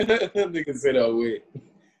Nigga said, "Oh wait."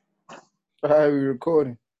 All right, we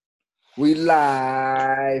recording. We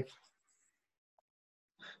live.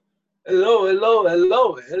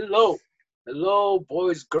 Hello,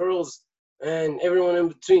 boys, girls, and everyone in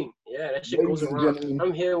between. Yeah, that shit Ladies goes and around. gentlemen.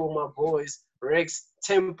 I'm here with my boys, Rex,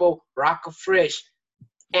 Tempo, Rocker Fresh,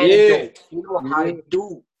 Yeah. Antidote. You know how I Yeah.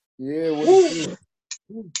 do. Yeah, what Woo. it is?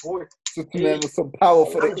 Ooh, boy. Superman with some power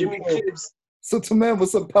for the I'm Jimmy intro. Kibbs. Superman with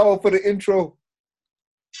some power for the intro.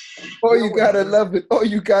 Oh, You know you what gotta it is. love it. Oh,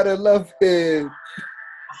 you gotta love it.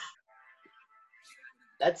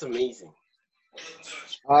 That's amazing.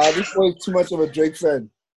 This boy's too much of a Drake fan.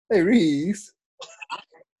 Hey, Reese.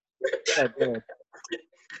 God damn.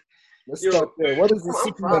 Let's Yo, start there. What is the I'm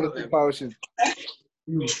Superman proud with of the him. power shit?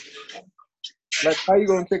 Like, how you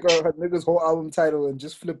gonna take a nigga's whole album title and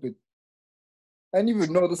just flip it? I didn't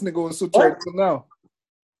even know this nigga was so What? until now.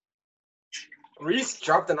 Reese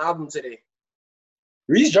dropped an album today.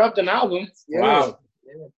 Reese dropped an album. Yeah. Wow.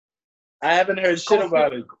 Yeah. I haven't heard shit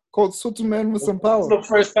about it. Called Superman with some This power. is the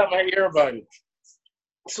first time I hear about it.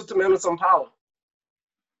 Superman with some power.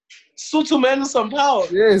 Superman with some power.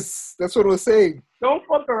 Yes, that's what I was saying. Don't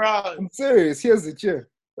fuck around. I'm serious. Here's the chair.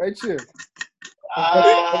 Right here.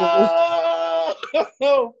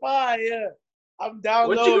 Oh, fire. I'm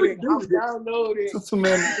downloading. do? I'm downloading.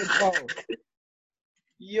 Superman with some power.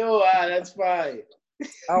 Yo, that's fire.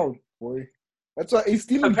 Out, boy. That's why he's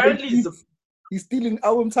stealing Apparently, Drake it's beats. He's stealing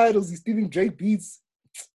album titles. He's stealing Drake beats.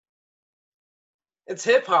 it's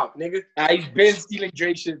hip hop, nigga. I've been stealing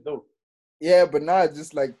Drake shit though. Yeah, but now it's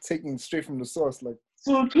just like taking straight from the source. Like,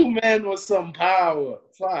 Superman with some power.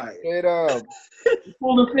 Fire. straight up. You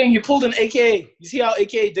pulled a thing. You pulled an AKA. You see how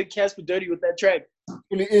AKA did Casper dirty with that track?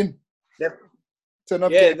 Fully in. That, Turn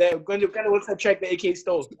up, yeah, gang. that kind of what's that track that AK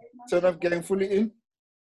stole? Turn up, gang. Fully in.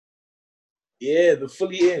 Yeah, the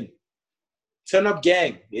fully in. Turn up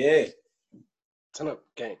gang. Yeah. Turn up,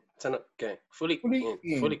 gang. Turn up, gang. Fully Fully in.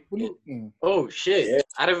 in. Fully Fully in. in. Oh shit! Yeah.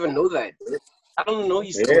 I didn't even know that. I don't know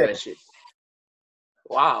he stole Yeah. that shit.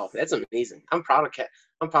 Wow, that's amazing. I'm proud of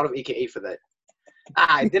I'm proud of AKA for that.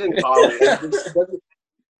 I didn't follow it.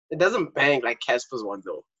 It doesn't bang like Casper's one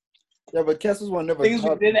though. Yeah, but Casper's one never Things we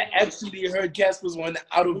dropped. didn't actually heard Casper's one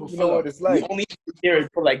out of a You know fill-up. what it's like. We only hear it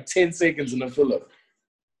for like 10 seconds in a fill-up.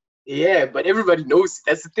 Yeah, but everybody knows it.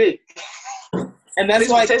 That's the thing. And that's This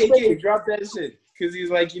why was 10 AK seconds. dropped that shit. Because he's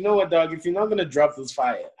like, you know what, dog? If you're not going to drop this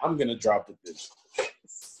fire, I'm going to drop it this.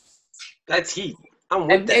 That's heat. I'm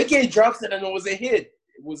with And that. AK drops it and it was a hit.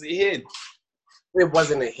 It was a hit. It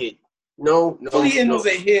wasn't a hit. No. Fully in was a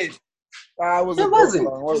hit. It was It a dope wasn't.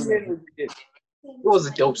 song, wasn't Fully it? in was a hit. It was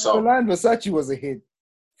a dope song. Milan Versace was a hit.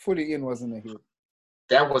 Fully in wasn't a hit.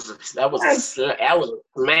 That was a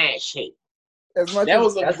smash hit. As much That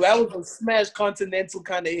as was a smash continental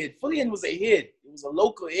kind of hit. Fully in was a hit. It was a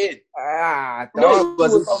local hit. that No, was, it It was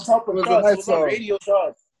wasn't. on top of It was a charts. nice It was on song. radio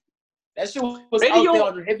charts. That shit was Radio- out there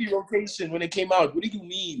on heavy rotation when it came out. What do you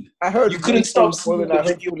mean? I heard You couldn't stop more seeing than the I heard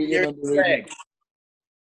video Fully in on the radio. flag.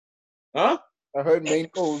 Huh? I heard main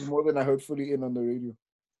O's more than I heard Fully in on the radio.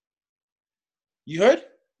 You heard?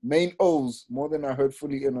 Main O's more than I heard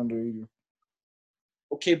Fully in on the radio.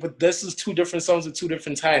 Okay, but this is two different songs at two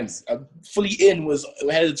different times. Fully In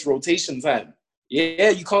had its rotation time. Yeah,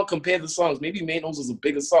 you can't compare the songs. Maybe Main O's was a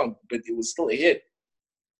bigger song, but it was still a hit.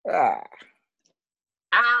 I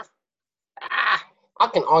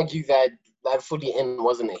can argue that Fully In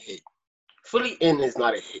wasn't a hit. Fully In is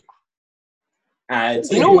not a hit.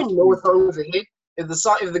 You know when you know a song is a hit? If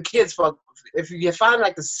the kids if you find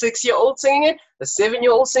like the 6-year-old singing it, the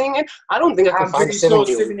 7-year-old singing it, I don't think I can I'm find pretty sure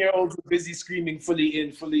 7-year-old. 7-year-olds were busy screaming Fully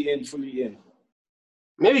In, Fully In, Fully In.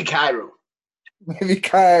 Maybe Cairo. Maybe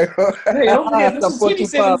Cairo. Hey, don't forget, this was Support your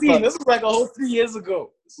 2017. papa. This was like a whole 3 years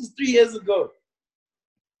ago. This was 3 years ago.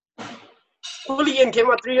 Fully In came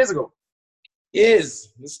out 3 years ago. Yes,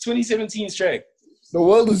 it's 2017's track. The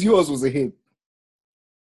World Is Yours was a hit.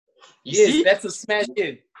 You Yes, see? that's a smash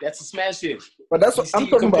hit. That's a smash hit. But that's You what see, I'm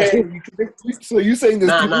talking about. comparing- So you saying this?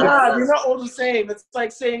 Nah, different? nah. Nah, they're not all the same. It's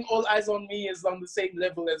like saying All Eyes on Me is on the same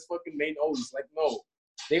level as fucking Main O's. Like, no.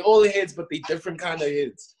 They all hits, but they different kind of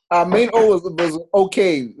hits. Main O was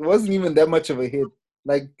okay. It wasn't even that much of a hit.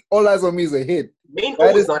 Like All Eyes on Me is a hit. Main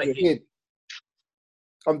That O is is not a hit.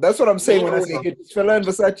 That's what I'm saying Main when I O say is hit. Fela and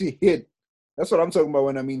Versace hit. That's what I'm talking about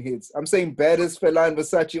when I mean hits. I'm saying baddest Fela and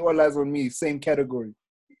Versace, All Eyes on Me, same category.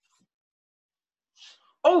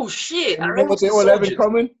 Oh shit! And I you know ran what they into all have in Soldiers.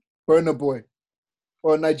 common? Burna Boy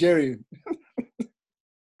or Nigerian.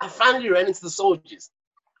 I finally ran into the Soldiers.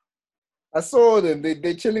 I saw them.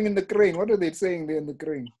 They're chilling in the crane. What are they saying there in the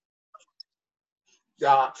crane?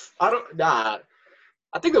 I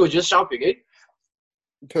think they were just shopping, eh?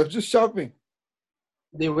 They're just shopping.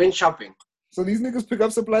 They went shopping. So these niggas pick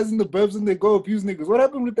up supplies in the burbs and they go abuse niggas. What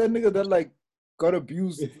happened with that nigga that like got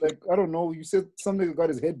abused? Like, I don't know. You said some nigga got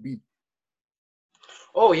his head beat.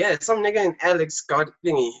 Oh yeah, some nigga in Alex got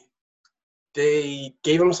thingy. They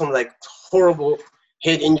gave him some like horrible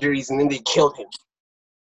head injuries and then they killed him.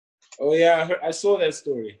 Oh yeah, I saw that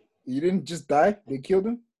story. He didn't just die. They killed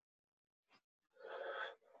him.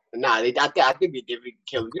 Nah, I think they did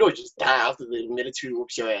kill him. You don't just die after the military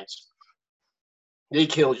whoops your ass. They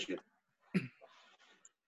killed you.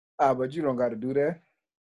 But you don't got to do that.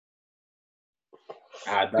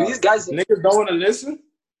 These guys, niggas don't want to listen.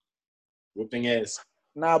 Whooping ass.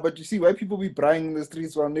 Nah, but you see, white people be bragging in the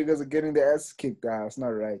streets while niggas are getting their ass kicked. It's not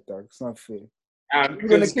right, dog. It's not fair.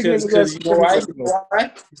 Because you know why?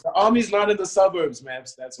 The army's not in the suburbs, man.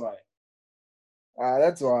 That's why.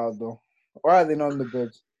 That's wild, though. Why are they not in the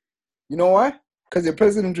burbs? You know why? Because your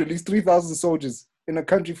president released 3,000 soldiers in a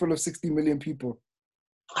country full of 60 million people.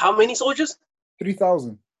 How many soldiers?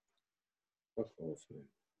 3,000.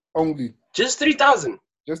 Only. Just 3,000?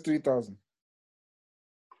 Just 3,000.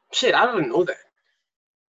 Shit, I didn't know that.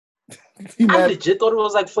 I legit thought it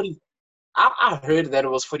was like 40. I heard that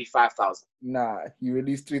it was 45,000. Nah, he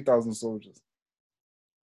released 3,000 soldiers.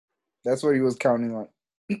 That's what he was counting on.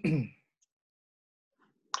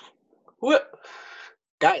 What?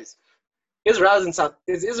 Guys, is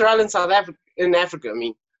Israel in South Africa? In Africa, I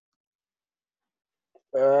mean.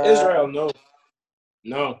 Israel,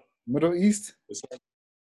 no. Middle East. It's like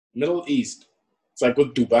Middle East. It's like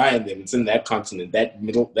with Dubai and them. It's in that continent,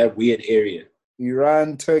 that weird area.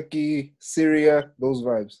 Iran, Turkey, Syria, those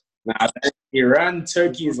vibes. Nah, Iran,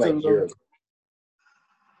 Turkey is like Europe.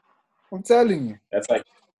 I'm telling you.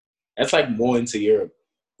 That's like more into Europe.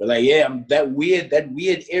 But like, yeah, that weird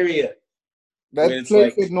area. That place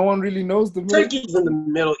like, that no one really knows the Turkey's in the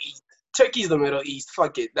Middle East. Turkey's the Middle East.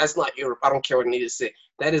 Fuck it. That's not Europe. I don't care what niggas say.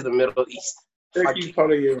 That is the Middle East. Turkey's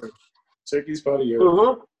part of Europe. Turkey's part of Europe.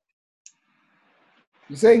 Mm-hmm.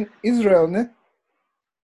 You're saying Israel, ne?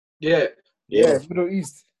 Yeah. Yeah, Middle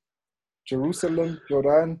East. Jerusalem,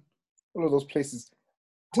 Jordan, all of those places.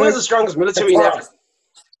 Who has the strongest military in Africa?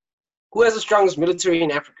 Who has the strongest military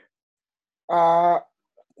in Africa? I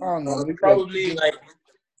don't know. Probably like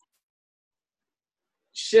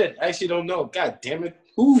shit. I actually don't know. God damn it.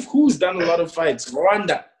 Who's done a lot of fights?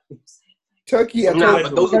 Rwanda. Turkey. But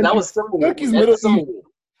that was simple. Turkey's Middle East.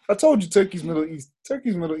 I told you Turkey's Middle East.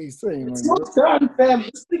 Turkey's Middle East. It's not done, fam.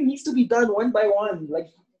 This thing needs to be done one by one. Like,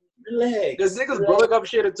 relax. There's niggas blowing up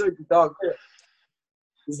shit in Turkey, dog.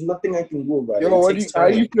 There's nothing I can do about it. Yo, how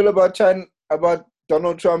do you feel about China, about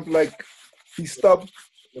Donald Trump? Like, he stopped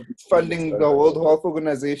funding the World Health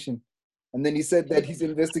Organization. And then he said that he's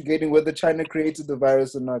investigating whether China created the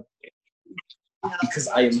virus or not. Because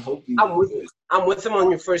I am hoping. I'm with him on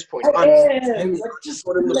your first point. Just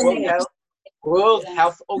what in the World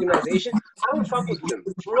Health Organization. I don't fuck with them.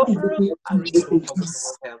 For real. I really don't fuck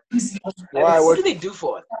with them. Why? What do they do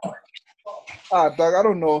for it? Dog, I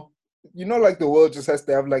don't know. You know, like the world just has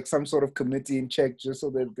to have like some sort of committee in check just so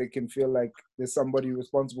that they can feel like there's somebody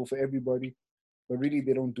responsible for everybody. But really,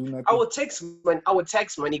 they don't do nothing. Our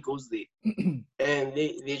tax money goes there, and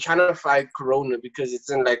they're trying to fight Corona because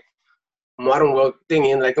it's in like modern world thing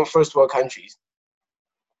in like in first world countries.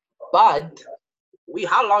 But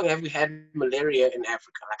how long have we had malaria in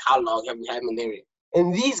Africa? Like how long have we had malaria?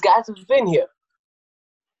 And these guys have been here.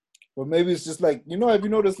 Well, maybe it's just like, have you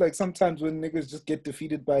noticed like sometimes when niggas just get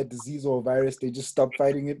defeated by a disease or a virus, they just stop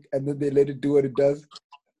fighting it and then they let it do what it does?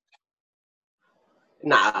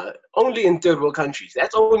 Nah, only in third world countries.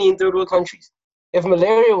 That's only in third world countries. If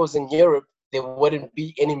malaria was in Europe, there wouldn't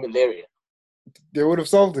be any malaria. They would have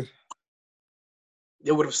solved it.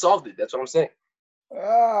 They would have solved it. That's what I'm saying.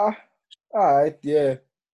 All right, yeah.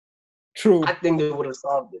 True. I think they would have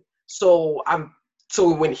solved it. So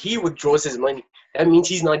when he withdraws his money, that means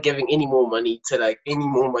he's not giving any more money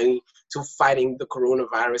to fighting the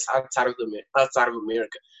coronavirus outside of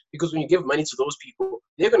America. Because when you give money to those people,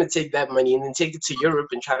 they're gonna take that money and then take it to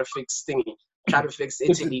Europe and try to fix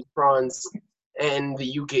Italy, France, and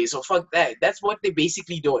the UK. So fuck that. That's what they're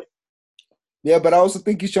basically doing. Yeah, but I also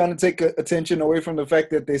think he's trying to take attention away from the fact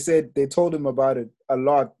that they told him about it a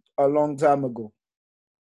long time ago.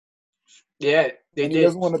 Yeah, they did. He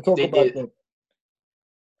doesn't want to talk about that.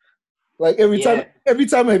 Like every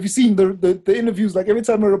time have you seen the interviews? Like every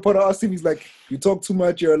time a reporter asks him, he's like, "You talk too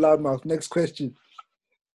much. You're a loudmouth. Next question."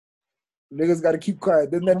 Niggas got to keep quiet.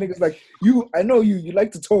 Then that nigga's like, I know you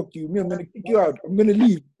like to talk. I'm going to kick you out. I'm going to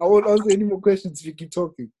leave. I won't answer any more questions if you keep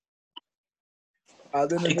talking.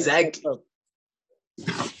 Exactly.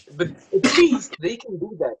 But at least they can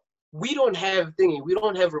do that. we don't have thingy. We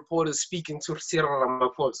don't have reporters speaking to Cyril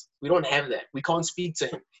Ramaphosa. We don't have that. We can't speak to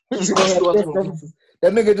him. We don't have press conferences.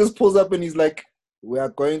 That nigga just pulls up and he's like, "We are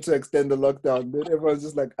going to extend the lockdown." Then everyone's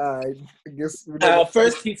just like, I guess."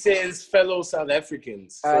 First he says fellow South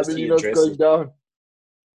Africans. Then he knows going down.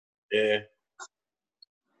 Yeah.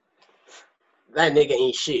 That nigga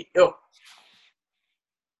ain't shit. Yo.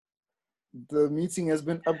 The meeting has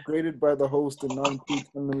been upgraded by the host and now includes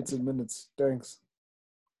unlimited minutes. Thanks.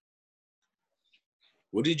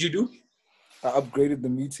 What did you do? I upgraded the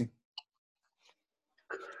meeting.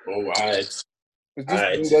 Oh, all right. It's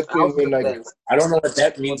just that thing where, like, I don't know what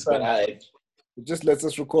that means, but it just lets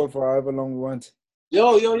us record for however long we want.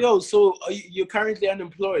 Yo. So you're currently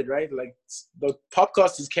unemployed, right? Like, the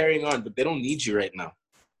podcast is carrying on, but they don't need you right now.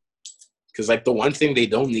 Because, like, the one thing they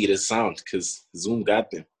don't need is sound, because Zoom got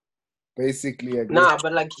them. Basically, I guess. Nah,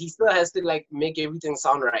 but, like, he still has to, like, make everything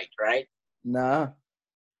sound right? Nah.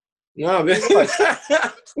 No, man.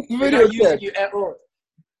 It's video chat. You at all.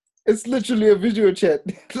 It's literally a video chat.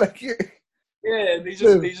 Like, yeah, they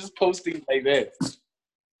just posting like that.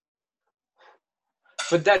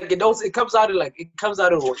 But that it comes out in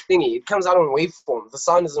thingy. It comes out on waveform. The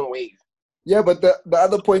sound is in wave. Yeah, but the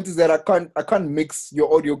other point is that I can't mix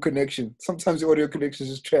your audio connection. Sometimes your audio connection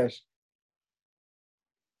is just trash.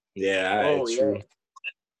 Yeah, true. Yeah.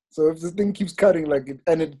 So if this thing keeps cutting, like,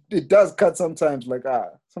 it does cut sometimes, like,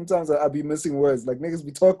 sometimes I'll be missing words. Like, niggas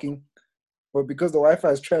be talking, but because the Wi-Fi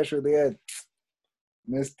is trash where they at,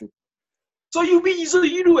 missed it. So you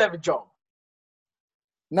do have a job?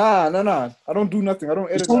 Nah. I don't do nothing. I don't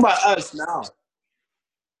edit. You're talking about us now.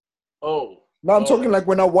 Oh. No, I'm talking like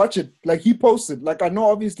when I watch it. Like, he posted. Like, I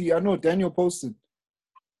know Daniel posted.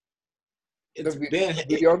 It's been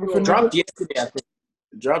videographer dropped yesterday, I think.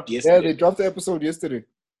 It dropped yesterday. Yeah, they dropped the episode yesterday.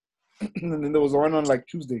 And then there was one on, like,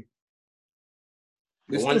 Tuesday.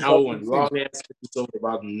 The 1 hour one. Long ass episode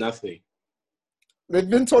about nothing. They've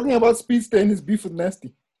been talking about Speedster and his beef with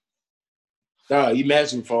Nasty.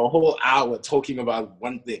 Imagine for a whole hour talking about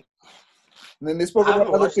one thing. And then they spoke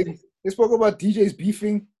about other things. They spoke about DJs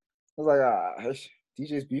beefing. I was like,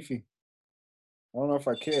 DJs beefing. I don't know if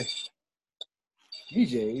I care.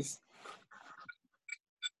 DJs.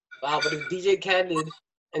 Wow, but if DJ Khaled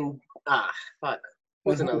and fuck.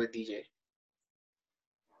 Who's another DJ?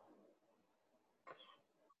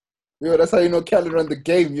 Yo, that's how you know Khaled run the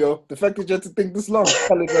game, yo. The fact that you have to think this long,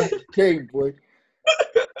 Khaled run the game, boy.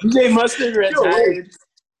 DJ Mustard retired.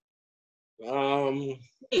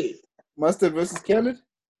 Mustard versus Khaled?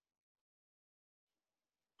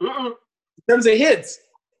 In terms of hits,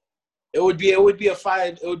 it would be a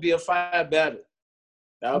fire battle.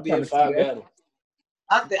 That would be a fire battle.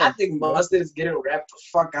 I think Mustard is getting wrapped the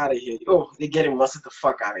fuck out of here. Yo, they're getting Mustard the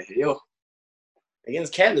fuck out of here, yo.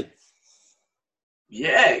 Against Khaled.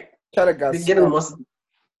 Yeah. Khaled got they're getting Mustard.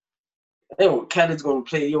 Yo, Khaled's gonna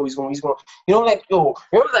play. Yo, he's going. You know, like, yo,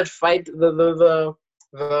 remember that fight? The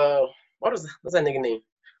what's that nigga name?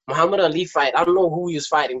 Muhammad Ali fight. I don't know who he was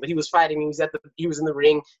fighting, but he was fighting. He was in the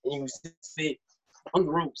ring and he was just on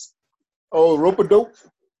the ropes. Oh, rope-a-dope.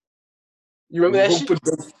 You remember that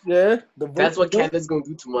shit? Yeah. That's what Khaled's gonna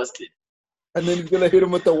do to Mustard. And then he's gonna hit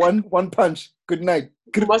him with the one punch. Good night.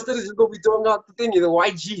 Mustard is just gonna be throwing out the thing, the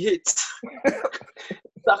YG hits.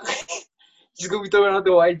 He's gonna be throwing out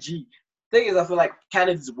the YG. Thing is, I feel like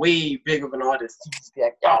Khaled is way bigger of an artist. He's just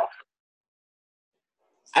like, yo.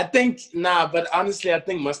 But honestly, I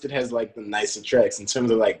think Mustard has like the nicer tracks in terms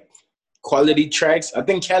of like quality tracks. I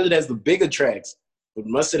think Khaled has the bigger tracks, but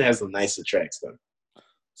Mustard has the nicer tracks though.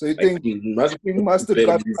 So you think Mustard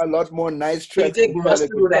got a lot more nice tracks? You think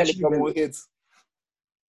Mustard would actually got more hits?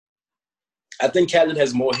 I think Khaled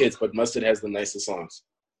has more hits, but Mustard has the nicer songs.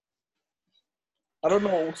 I don't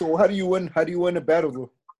know. So how do you win? How do you win a battle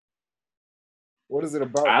though? What is it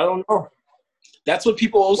about? I don't know. That's what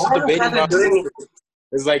people also debate about.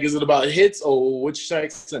 It's like, is it about hits or which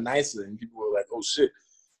tracks are nicer? And people were like, oh shit,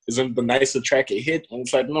 isn't the nicer track a hit? And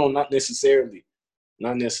it's like, no, not necessarily.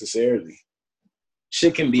 Not necessarily.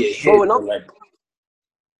 Shit can be a hit.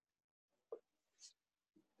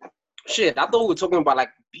 Shit, I thought we were talking about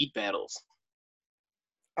like beat battles.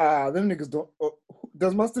 Them niggas don't.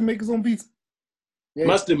 Does Mustard make his own beats? Yeah.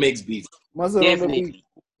 Mustard makes beats. Mustard definitely.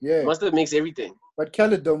 Yeah. Mustard makes everything. But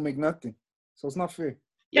Khaled don't make nothing, so it's not fair.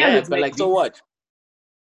 Yeah, but like, beats. So what?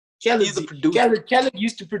 Khaled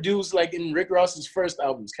used to produce like in Rick Ross's first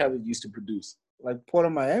albums. Khaled used to produce like Port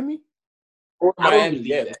of Miami.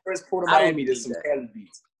 The first Port of Miami. There's some Khaled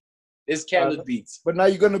beats. It's Khaled beats. But now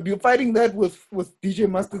you're gonna be fighting that with DJ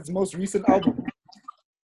Mustard's most recent album.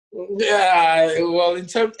 Yeah, well, in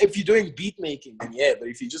terms, if you're doing beat making, then yeah. But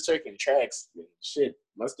if you're just taking tracks, then shit,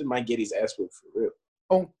 Mustard might get his ass whipped for real.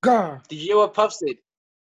 Oh God! Did you hear what Puff said?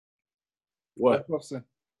 What?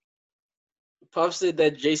 Puff said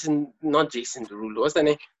that not Jason Derulo, what's that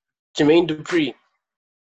name? Jermaine Dupri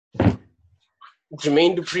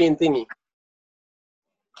and thingy.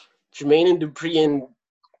 Jermaine and Dupri and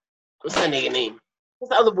what's that nigga name?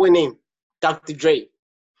 What's the other boy name? Dr. Dre.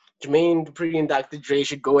 Jermaine Dupri and Dr. Dre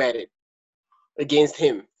should go at it against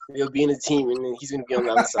him. They'll be in a team, and then he's gonna be on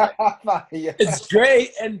the other side. Yeah. It's Dre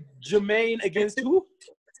and Jermaine against who?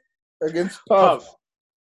 Against Puff.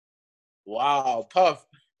 Wow, Puff.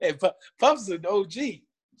 Hey, Puff's an OG.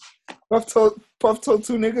 Puff told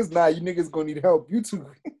two niggas, nah, you niggas gonna need help. You two.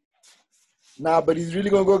 Nah, but he's really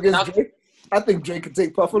gonna go against Drake. I think Drake could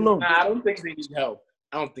take Puff alone. Nah, I don't think they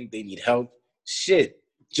need help. Shit.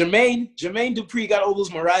 Jermaine Dupri got all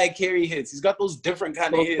those Mariah Carey hits. He's got those different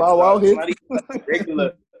kind of hits. Bow Wow hits. Not even like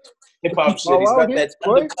regular hip hop shit. He's got that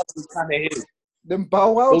undercover kind of hits. Them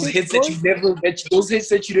Bow Wow those hits that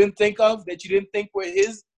you didn't think of, that you didn't think were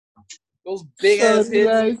his. Those big ass hits.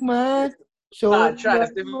 Like mine. Try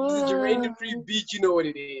this. If it's a Jermaine Dupri beat, you know what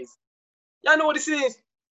it is. Y'all know what this is.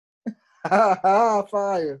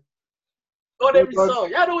 Fire. On every song.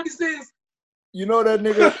 Y'all know what this is. You know that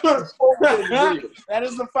nigga. That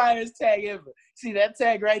is the finest tag ever. See that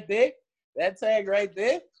tag right there? That's a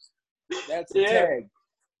tag.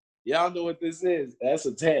 Y'all know what this is. That's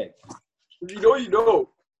a tag. You know.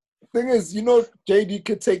 Thing is, JD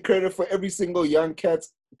could take credit for every single young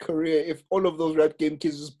cat's career if all of those rap game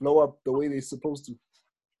kids just blow up the way they're supposed to.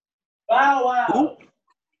 Wow.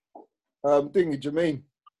 Jermaine.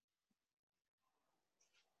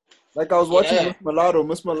 Like I was watching Miss Mulatto.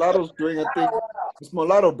 Miss Mulatto's doing a thing. Miss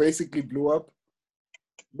Mulatto basically blew up.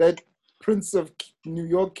 That Prince of New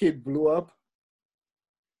York kid blew up.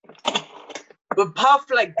 But Puff,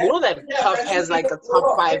 like, you know that Puff has like a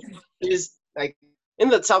top 5 biz, like in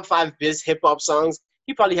the top 5 biz hip hop songs,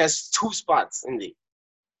 he probably has 2 spots in there.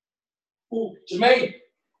 Who? Jermaine.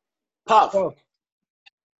 Puff.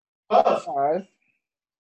 Right.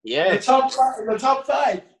 Yeah. The top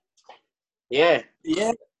 5. Yeah.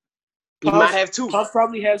 Yeah. He might have 2. Puff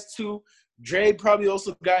probably has 2. Dre probably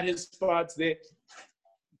also got his spots there.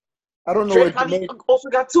 I don't know. Dre probably also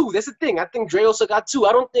got 2. That's the thing. I think Dre also got 2.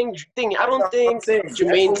 I don't think Jermaine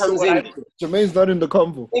comes in. Jermaine's not in the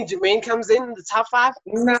convo. I think Jermaine comes in the top 5.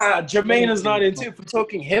 Nah, Jermaine is not into. If we're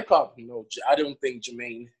talking hip hop, no, I don't think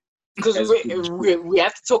Jermaine. Because we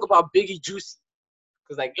have to talk about Biggie Juicy.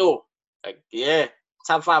 Because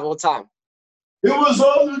top 5 all time. It was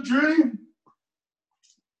all a dream.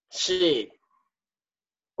 Shit.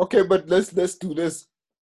 Okay, but let's do this.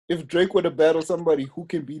 If Drake were to battle somebody, who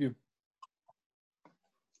can beat him?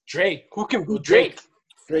 Drake. Who can beat Drake?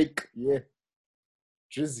 Drake, yeah.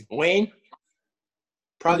 Drizzy. Wayne.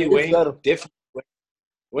 Probably Wayne. Different.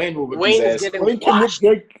 Wayne will whip his ass. Wayne can whip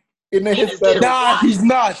Drake in a hit battle. Nah, he's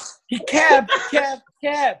not. He cab.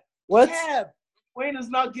 What? Cab. Wayne is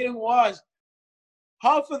not getting washed.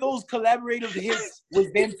 Half of those collaborative hits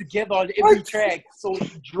was them together on every track. So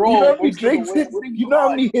he drove. You know how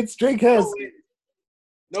many hits Drake has?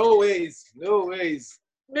 No ways.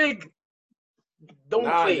 Nigga, don't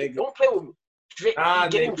play. Nigga. Don't play with me. Drake,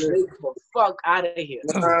 getting Drake the fuck out of here.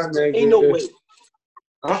 Ain't no way.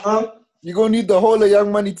 You're gonna need the whole of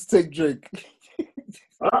Young Money to take Drake.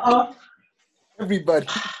 Everybody.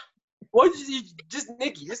 What? Just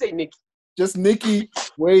Nicki. Just say Nicki. Just Nicki,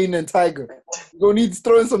 Wayne, and Tiger. You're gonna need to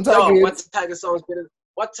throw in some Tiger. What Tiger song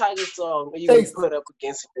are you gonna put up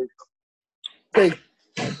against Drake?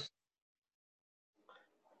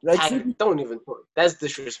 Rex City? Don't even put. That's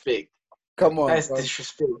disrespect. Come on. That's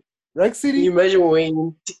disrespect. Rex City? You imagine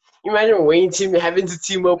Wayne team having to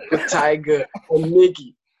team up with Tiger and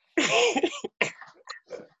Nicki.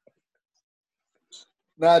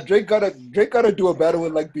 Nah, Drake gotta do a battle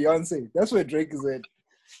with like Beyonce. That's where Drake is at.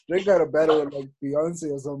 Drake got a battle with like Beyonce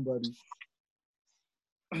or somebody.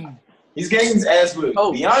 He's getting his ass whipped.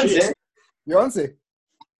 Oh, Beyonce.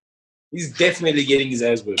 He's definitely getting his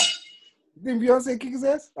ass whipped. You think Beyonce kick his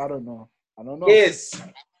ass? I don't know. Yes.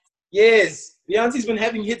 Beyonce's been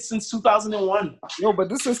having hits since 2001. Yo, but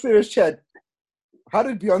this is a serious chat. How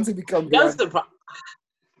did Beyonce become Beyonce?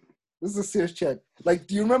 This is a serious chat. Like,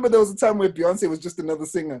 do you remember there was a time where Beyonce was just another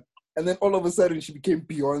singer, and then all of a sudden she became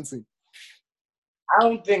Beyonce? I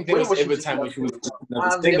don't think there was ever a time when she was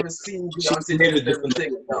another singer. I've never seen Beyonce do a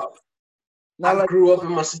singer. Now, I grew up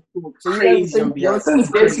in my school crazy on Beyonce. Since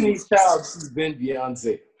Destiny's Child, she's been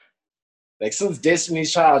Beyonce. Like, since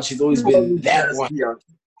Destiny's Child, she's always been that one.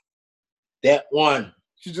 That one.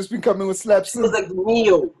 She's just been coming with slaps. She's like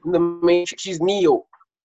Neo in the Matrix. She's Neo.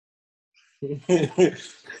 That's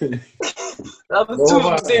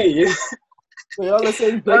two things. So y'all are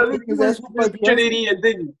saying Drake is ass by Trinity and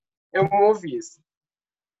Diddy and Morpheus.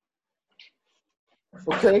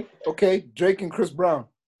 Okay. Drake and Chris Brown.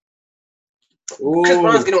 Ooh. Chris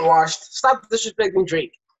Brown's getting washed. Stop disrespecting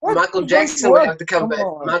Drake. What? Michael Jackson would have to come back.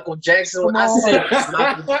 Michael Jackson. I said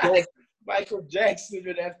Michael Jackson. Michael Jackson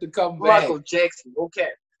would have to come back. Michael Jackson. Okay.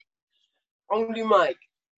 Only Mike.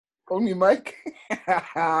 Only Mike?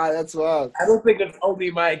 That's wild. I don't think it's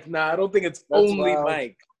only Mike. Nah, I don't think it's only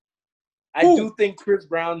Mike. I do think Chris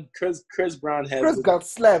Brown has. Chris got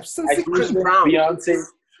slapped. Since Chris Brown.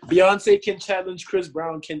 Beyonce can challenge. Chris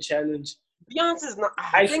Brown can challenge. Beyonce's not.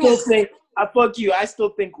 I still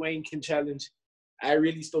think Wayne can challenge. I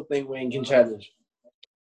really still think Wayne can challenge.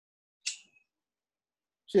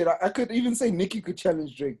 Shit, I could even say Nicki could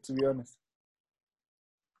challenge Drake, to be honest.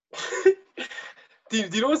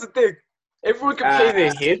 Dude, you know what's the thing? Everyone can play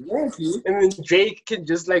their hit, and then Drake can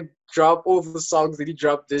just like drop all the songs that he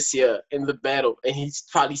dropped this year in the battle, and he's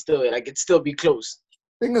probably still like it'd still be close.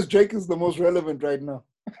 Thing is, Drake is the most relevant right now.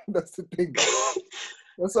 That's the thing.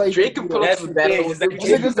 That's why Drake can pull up the battle.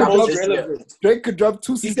 Drake could drop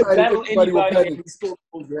two Slide and everybody will panic.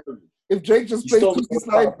 If Drake just plays two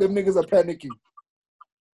Slide, them niggas are panicking.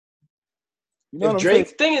 You know what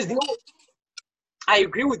Drake thing is, you know, I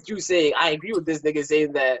agree with you saying. I agree with this nigga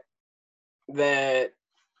saying that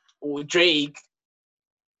Drake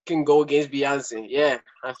can go against Beyonce. Yeah,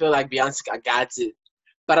 I feel like Beyonce got it,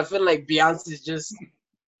 but I feel like Beyonce's just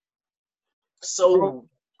so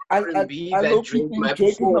R&B that Drake might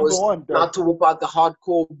be forced not to whip out the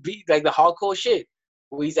hardcore beat, like the hardcore shit,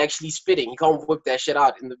 where he's actually spitting. He can't whip that shit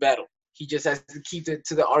out in the battle. He just has to keep it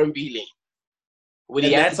to the R&B lane. And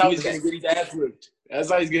that's how he's gonna get his ass whipped. That's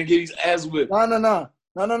how he's gonna get his ass whipped. No.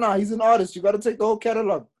 He's an artist. You got to take the whole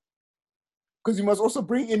catalog. Because you must also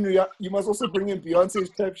bring in Beyonce's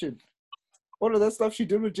type shit. All of that stuff she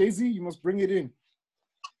did with Jay-Z, you must bring it in.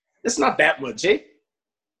 It's not that much, eh?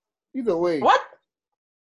 Either way. What?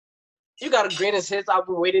 You got a greatest hits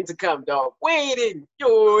album waiting to come, dog. Waiting.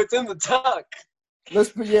 Yo, it's in the tuck.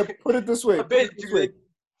 Put it this way.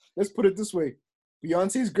 Let's put it this way.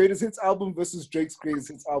 Beyonce's greatest hits album versus Drake's greatest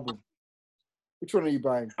hits album. Which one are you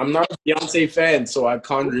buying? I'm not a Beyonce fan, so I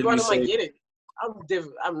can't really say. Which one am I getting?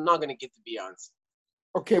 I'm not gonna get the Beyonce.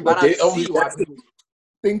 Okay, but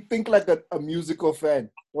think like a musical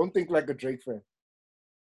fan. Don't think like a Drake fan.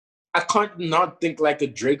 I can't not think like a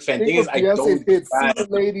Drake fan. Thing is, I don't.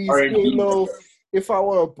 Ladies, Halo, If I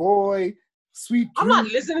Were a Boy, Sweet Dream. I'm not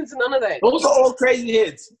listening to none of that. Those are all crazy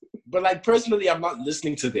hits. But like personally, I'm not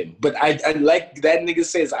listening to them. But I like that nigga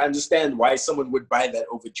says, I understand why someone would buy that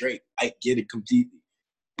over Drake. I get it completely.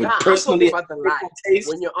 But personally, I'm talking about the live.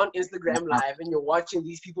 When you're on Instagram Live and you're watching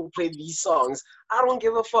these people play these songs, I don't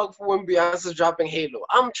give a fuck for when Beyonce's dropping Halo.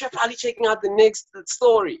 I'm probably checking out the next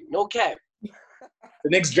story. No cap. The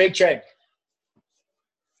next Drake track.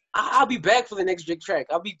 I'll be back for the next Drake track.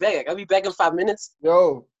 I'll be back in 5 minutes.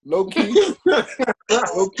 Yo, low key,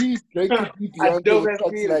 Drake could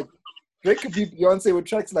beat Beyonce with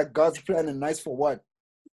tracks like God's Plan and Nice for What.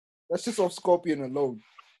 That's just off Scorpion alone.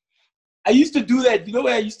 I used to do that. You know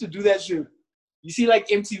where I used to do that shit? You see, like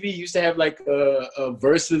MTV used to have like a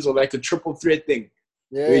verses or like a triple threat thing.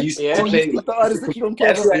 Yeah. Where you used to play the artist that you don't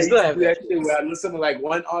care about. Where I listen to like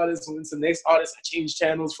one artist, and to the next artist, I change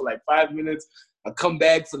channels for like 5 minutes. I come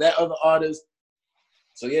back for that other artist.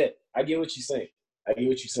 So yeah, I get what you're saying.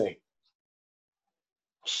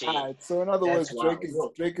 Shit. All right, so in other words,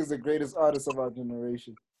 Drake is the greatest artist of our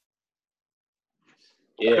generation.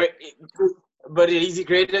 Yeah. But is he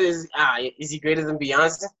greater? Is he greater than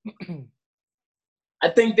Beyonce?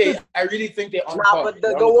 I really think they are. Nah, but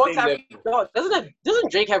the awards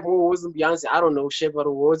doesn't Drake have more awards than Beyonce? I don't know shit about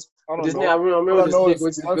awards. I remember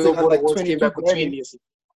this Billboard Awards came back with Grammy.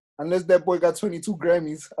 Unless that boy got 22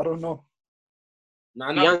 Grammys, I don't know.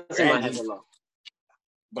 Nah, Beyonce might have a lot.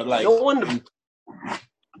 But like, no wonder.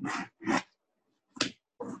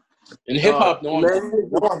 In hip hop, no one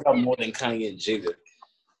got more than Kanye and Jada.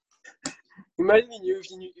 Imagine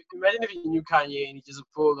if you knew Kanye and he just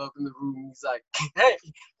pulled up in the room and he's like, "Hey,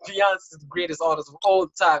 Beyonce's the greatest artist of all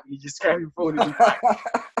time." You just grab your phone and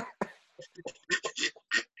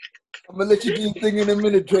I'm gonna let you do your thing in a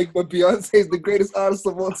minute, Drake, but Beyonce is the greatest artist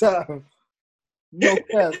of all time. No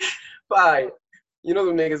cap. Fine. You know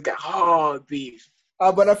them niggas got hard beef.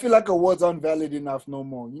 But I feel like awards aren't valid enough no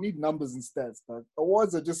more. You need numbers and stats. But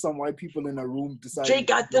awards are just some white people in a room deciding. Drake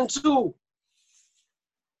got them too.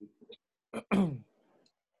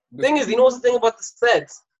 Thing is, you know what's the thing about the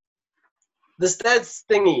stats? the stats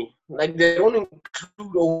thingy, like they don't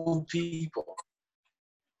include old people.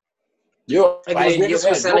 Yo, like those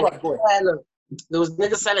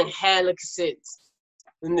niggas selling hella cassettes.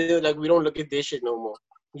 And they're like, we don't look at this shit no more.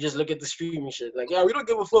 We just look at the streaming shit. Like, yeah, we don't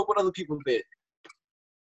give a fuck what other people did.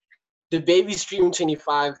 The baby streamed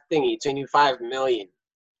 25 million.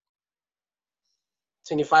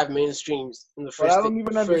 25 million streams in the first, I don't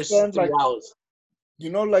even understand, 3 hours. You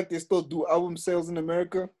know, like they still do album sales in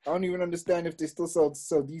America. I don't even understand if they still sell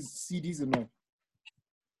these CDs or not.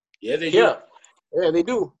 Yeah, they do. Yeah, they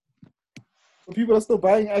do. So people are still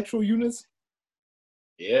buying actual units?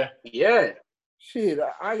 Yeah. Shit,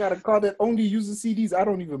 I got a car that only uses CDs. I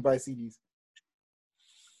don't even buy CDs.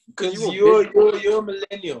 Because you're a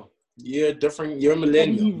millennial. You're different. You're a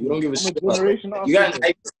millennial. You don't give a shit. You got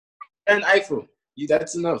an iPhone.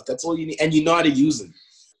 That's enough. That's all you need. And you know how to use it.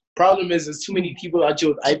 Problem is, there's too many people out here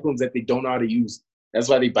with iPhones that they don't know how to use. That's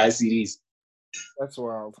why they buy CDs. That's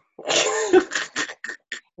wild.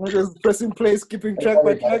 Just pressing play, skipping track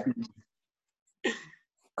by track.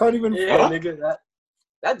 Can't even. Yeah, nigga,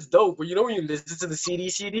 that's dope. But you know when you listen to the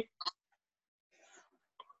CD?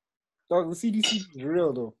 Dog, the CD is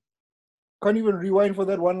real though. Can't even rewind for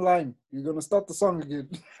that one line. You're gonna start the song again.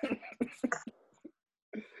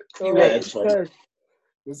 That's funny.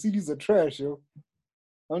 The CDs are trash, yo.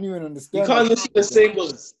 I don't even understand. You can't listen to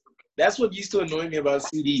singles. That's what used to annoy me about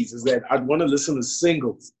CDs, is that I'd want to listen to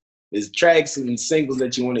singles. There's tracks and singles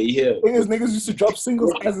that you want to hear. The thing is, niggas used to drop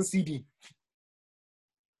singles as a CD.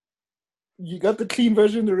 You got the clean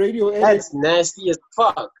version, the radio edit. That's nasty as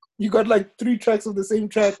fuck. You got like 3 tracks of the same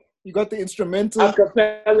track. You got the instrumental.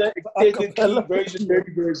 Acapella, extended version,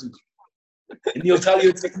 baby version. And he'll tell you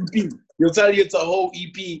it's an EP. He'll tell you it's a whole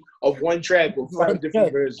EP of one track with 5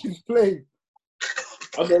 different versions. Play.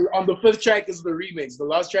 On the 5th track is the remix. The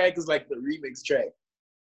last track is like the remix track.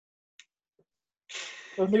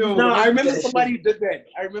 No, I remember somebody did that.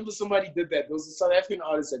 There was a South African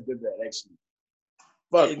artist that did that, actually.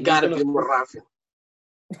 Fuck, it gotta be Morafin.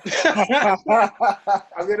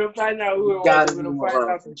 I'm gonna find out who it was. I'm gonna find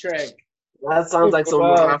out the track. That sounds like some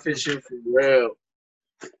Morafin shit for real.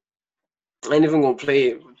 I ain't even gonna play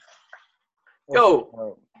it.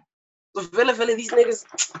 Yo, Villa, these niggas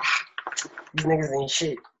ain't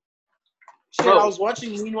shit. Shit, I was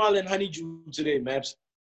watching Meanwhile and Honeydew today, Maps.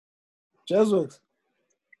 Jazzworks.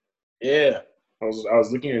 Yeah, I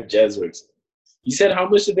was looking at Jazzworks. You said how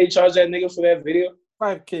much did they charge that nigga for that video?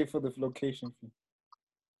 $5K for the location fee.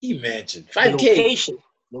 Imagine $5K.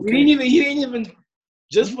 He didn't even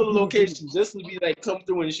just for the location, just to be like come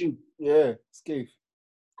through and shoot. Yeah, escape.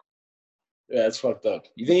 Yeah, that's fucked up.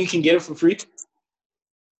 You think you can get it for free?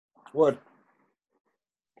 What?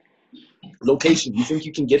 Location. You think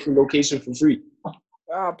you can get the location for free?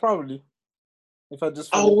 Probably. If I just.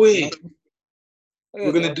 Oh wait.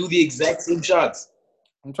 We're gonna do the exact same shots.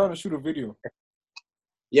 I'm trying to shoot a video.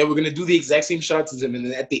 Yeah, we're gonna do the exact same shots as him, and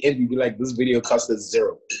then at the end we'll be like, "This video cost us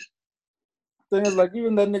 $0." Thing is, like,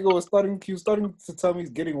 even that nigga was starting to tell me he's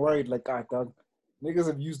getting worried. Like, dog, niggas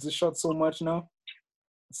have used this shot so much now,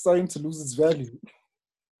 it's starting to lose its value.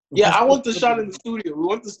 Yeah, I want the shot in the studio. We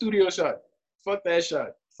want the studio shot. Fuck that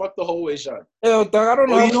shot. Fuck the hallway shot. Yo, dog, I don't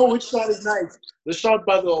know. You know which shot is nice? The shot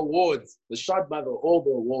by the awards. The shot by all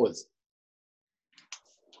the awards.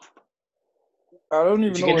 I don't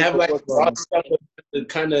even know. You can have like the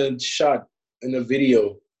kind of shot in the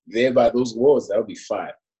video there by those walls. That would be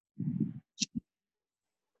fire.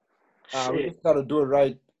 We just gotta do it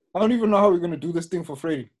right. I don't even know how we're gonna do this thing for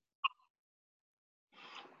Freddy.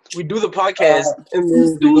 We do the podcast and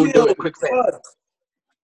then we do a quick thing.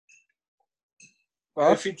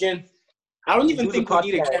 If we can, I don't even think we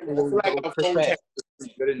need a camera. I feel like our phone camera is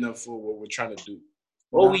good enough for what we're trying to do.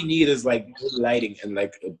 All we need is like good lighting and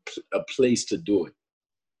like a place to do it.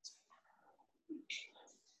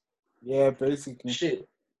 Yeah, basically. Shit.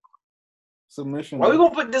 Submission. Why are we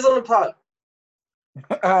gonna put this on the pod?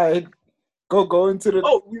 Alright. Go into the.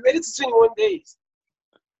 Oh, we made it to 21 days.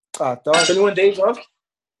 Dog. 21 days off?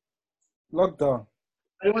 Lockdown.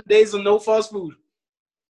 21 days of no fast food.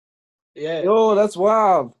 Yeah. Yo, that's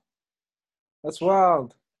wild. That's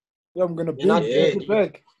wild. Yo, I'm gonna binge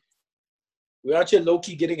back. We're out here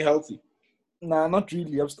low-key getting healthy. Nah, not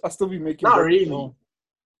really. I'll still be making. Not really.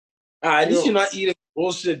 At least you're not eating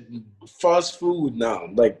bullshit fast food now.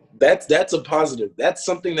 Like that's a positive. That's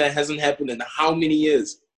something that hasn't happened in how many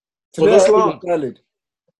years? For this long.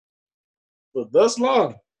 For this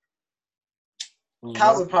long.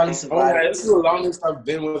 Cows will probably survive. Oh, this is the longest I've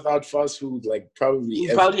been without fast food. Like probably.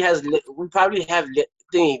 We probably have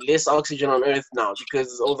less oxygen on Earth now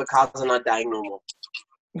because all the cows are not dying no more.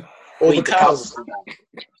 All the cows.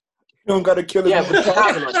 don't gotta kill him. Yeah, but it's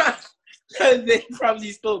not much. They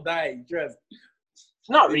probably still dying. Trust.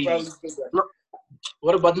 Not They really. probably still dying. No.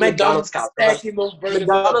 What about the McDonald's cows? stacking those burgers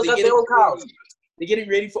McDonald's up. have their own cows. They're getting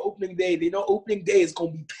ready for opening day. They know opening day is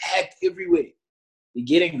gonna be packed everywhere. They're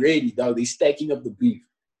getting ready, dog. They're stacking up the beef.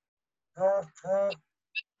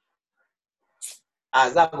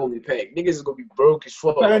 It's not gonna be packed. Niggas is gonna be broke as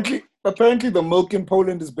fuck. Apparently, the milk in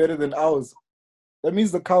Poland is better than ours. That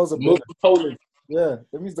means the cows are better. Milk in Poland. Yeah,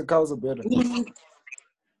 that means the cows are better.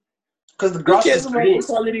 Because the grass is green. The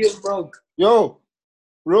quality of milk. Yo,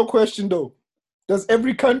 real question though. Does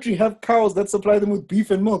every country have cows that supply them with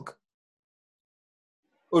beef and milk?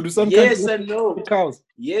 Or do some countries and no. have cows?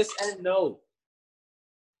 Yes and no.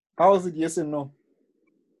 How is it yes and no?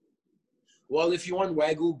 Well, if you want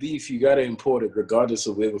Wagyu beef, you gotta import it, regardless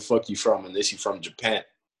of where the fuck you from, unless you're from Japan.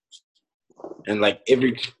 And like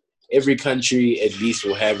every country at least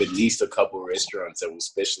will have at least a couple restaurants that will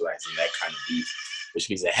specialize in that kind of beef, which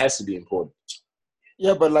means it has to be imported.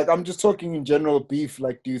 Yeah, but like I'm just talking in general beef.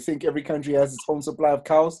 Like, do you think every country has its own supply of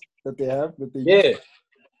cows that they have? Yeah.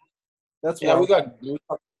 That's why we got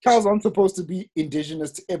cows aren't supposed to be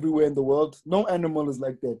indigenous to everywhere in the world. No animal is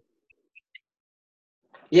like that.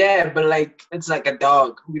 Yeah, but like it's like a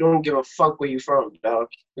dog. We don't give a fuck where you from, dog.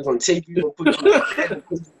 We're gonna take you and put you in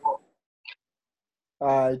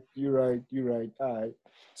you're right. All right.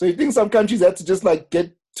 So you think some countries had to just like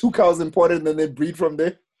get 2 cows imported and then they breed from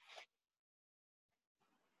there?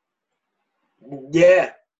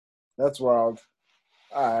 Yeah. That's wild.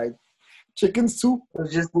 All right. Chickens too?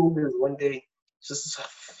 It's just moving one day. It's just a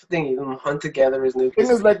thing. You hunt together as new. Thing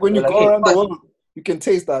is like when you go around the world, you can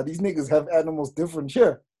taste that. These niggas have animals different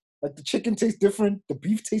here. Like the chicken tastes different, the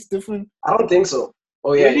beef tastes different. I don't think so.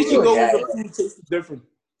 Oh yeah. Where did you go with the food tastes different?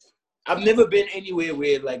 I've never been anywhere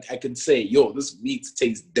where like I can say, yo, this meat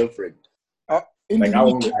tastes different. Like I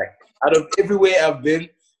won't lie. Out of everywhere I've been,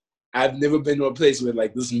 I've never been to a place where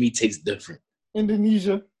like this meat tastes different.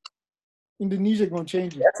 Indonesia gonna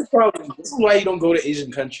change it. That's the problem. This is why you don't go to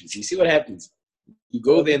Asian countries. You see what happens? You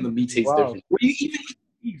go there and the meat tastes different. Where you even eat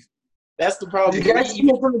beef? That's the problem. You guys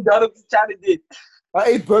eat from McDonald's China did. I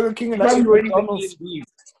ate Burger King and I ate McDonald's beef.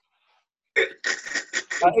 It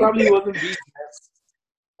probably wasn't beef.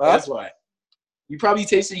 That's why. You probably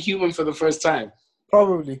tasted human for the first time.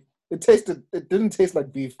 Probably. It didn't taste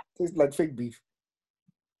like beef. It tasted like fake beef.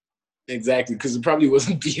 Exactly, because it probably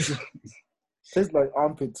wasn't beef. Tastes like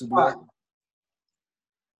armpit to be honest.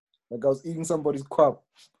 Like I was eating somebody's quap.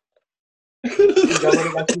 Is that what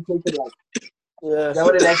it actually tasted like? Yeah. Is that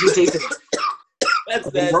what it actually tasted like?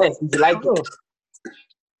 That's nice. Did you like it?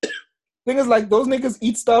 Thing is, like, those niggas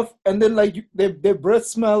eat stuff and then, like, their breath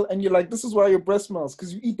smell and you're like, this is why your breath smells,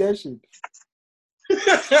 because you eat that shit.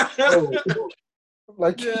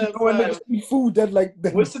 Like, yeah, you know, when they eat food that, like...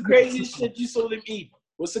 What's the craziest shit you saw them eat?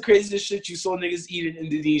 What's the craziest shit you saw niggas eat in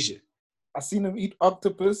Indonesia? I seen them eat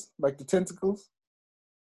octopus, like the tentacles.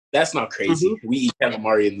 That's not crazy. Mm-hmm. We eat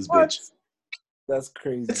calamari in this bitch. That's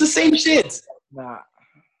crazy. It's the same shit. Nah.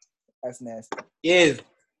 That's nasty. Yeah.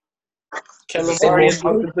 Calamari and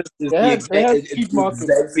octopus is the exact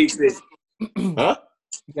same thing. Huh?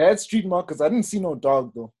 They had street markets. I didn't see no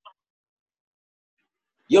dog, though.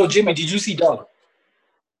 Yo, Jimmy, did you see dog?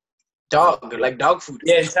 Dog? Like dog food?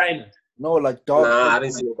 Yeah, in China. No, like dog. Nah, I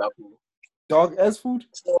didn't see no dog food. Dog as food?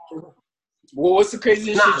 Well, what's the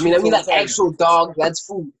craziest shit? I mean like actual dog, that's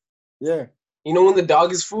food. Yeah. You know when the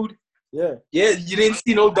dog is food? Yeah. Yeah, you didn't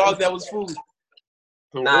see no dog that was food.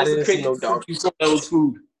 Nah, I didn't see no dog. You saw that was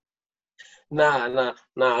food. Nah.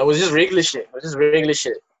 It was just regular shit.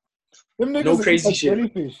 Them niggas no crazy like shit.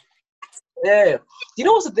 Jellyfish. Yeah. You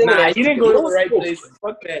know what's the thing? Nah, you didn't go to the right place.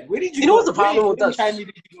 Fuck that. Where did you go? You know what's the problem with us? China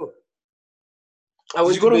did you go? I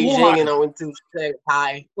went to Beijing and I went to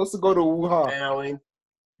Shanghai. Supposed to go to Wuhan. And I went.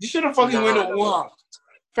 You should have fucking went to Wuhan.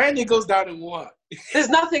 Apparently it goes down in Wuhan. There's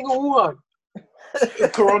nothing in Wuhan.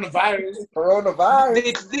 Coronavirus.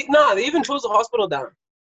 They even closed the hospital down.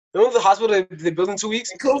 Remember the hospital they built in 2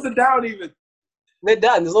 weeks? They closed it down even. They're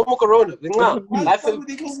done. There's no more corona. They closed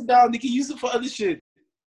it down. They can use it for other shit.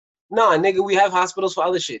 Nah, nigga, we have hospitals for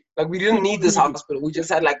other shit. Like, we didn't need this hospital. We just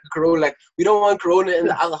had, like, corona. Like, we don't want corona in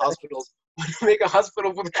the other hospitals. We make a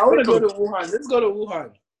hospital for the I want to go to Wuhan. Let's go to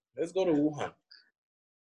Wuhan.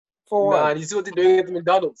 For what? Nah, you see what they're doing at the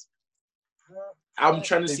McDonald's? I'm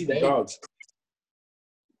trying to see the dogs.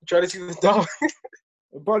 Trying to see the dog.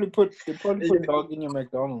 They probably put dog in your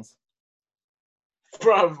McDonald's.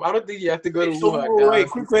 Bro, I don't think you have to go to Wuhan. Wait,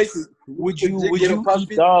 quick question. Would you eat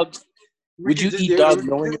dog? Would you eat dog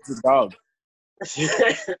knowing it's a dog?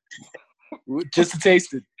 Just to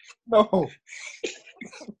taste it. No.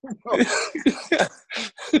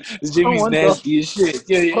 Jimmy's nasty as shit.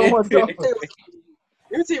 Yeah. Let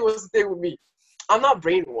me tell you what's the thing with me. I'm not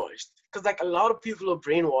brainwashed. Because, like, a lot of people are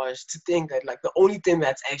brainwashed to think that, like, the only thing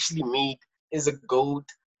that's actually meat is a goat,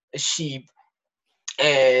 a sheep,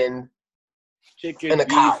 and chicken, and a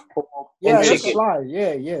cow. Yeah, and that's chicken. a lie.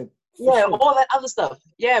 Yeah. Yeah, sure. all that other stuff.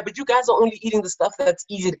 Yeah, but you guys are only eating the stuff that's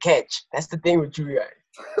easy to catch. That's the thing with you guys.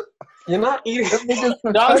 You're not eating.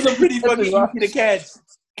 Dogs are pretty fucking easy to catch.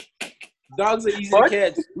 Dogs are easy to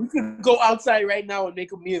catch. We could go outside right now and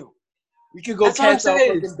make a meal. We could go catch our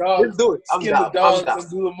fucking dogs. Let's do it. Skin the dogs and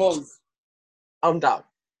do the most. I'm down.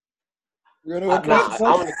 You're gonna go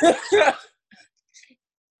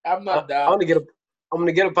I'm not down. I'm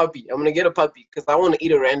gonna get a puppy. I'm gonna get a puppy because I want to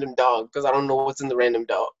eat a random dog because I don't know what's in the random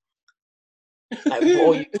dog. Like,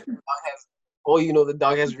 the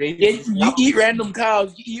dog has rabies. You eat random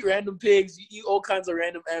cows. You eat random pigs. You eat all kinds of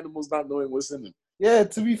random animals, not knowing what's in them. Yeah,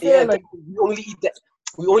 to be fair, like we only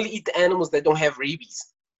eat the animals that don't have rabies.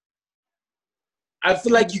 I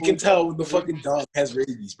feel like you can tell when the fucking dog has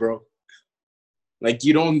rabies, bro. Like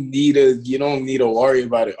you don't need to worry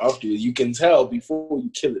about it afterwards. You can tell before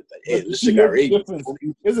you kill it. Like, hey, this shit got rabies.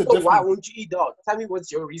 Here's a difference. Why won't you eat dog? Tell me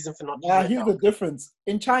what's your reason for not eating here's the difference.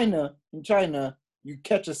 In China, you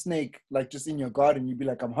catch a snake like just in your garden. You be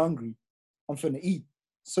like, I'm hungry. I'm finna eat.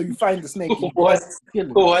 So you find the snake. What?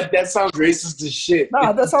 That sounds racist as shit.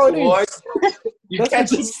 Nah, that's how it is. You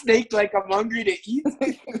catch a snake like I'm hungry to eat?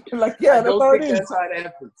 Like, yeah, that's how it is. That's how it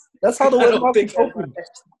happens. That's how the wet markets open.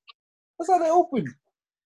 That's how they open.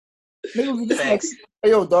 Niggas are just like,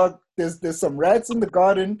 hey, yo, dog, there's some rats in the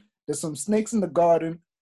garden. There's some snakes in the garden.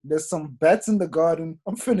 There's some bats in the garden.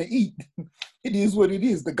 I'm finna eat. It is what it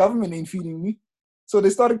is. The government ain't feeding me. So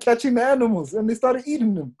they started catching the animals and they started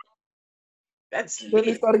eating them. Then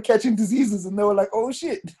they started catching diseases and they were like, oh,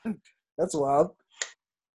 shit. That's wild.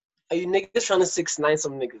 Are you niggas trying to 6ix9ine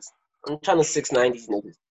some niggas? I'm trying to 6ix9ine these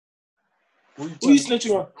niggas. Who you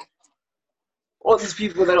snitching on? All these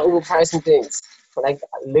people that are overpricing things for like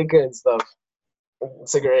liquor and stuff, and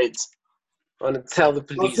cigarettes. I want to tell the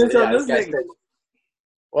police.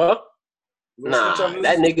 What? Nah,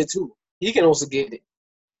 that nigga too. He can also get it.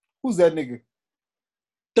 Who's that nigga?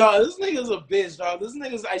 Dog, this nigga's a bitch, dog. This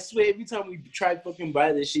nigga's, I swear, every time we try to fucking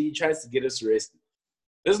buy this shit, he tries to get us arrested.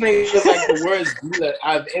 This nigga is like the worst dealer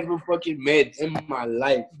I've ever fucking met in my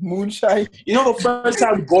life. Moonshine. You know, the first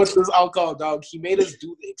time we bought this alcohol, dog, he made us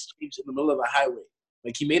do the exchange in the middle of the highway.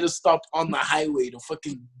 Like, he made us stop on the highway to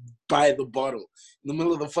fucking buy the bottle in the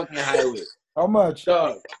middle of the fucking highway. How much?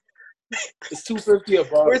 Dog, it's $2.50 a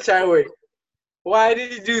bottle. Which highway? Why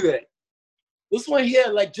did he do that? This one here,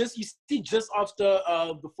 like, just off the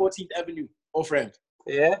 14th Avenue off-ramp.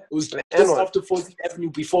 Yeah? It was just off the 14th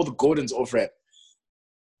Avenue before the Gordon's off-ramp.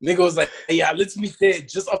 Nigga was like, hey, yeah, let's meet there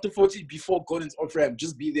just after 14 before Gordon's off-ramp.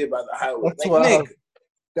 Just be there by the highway. That's like, nigga.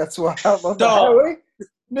 That's why on the highway?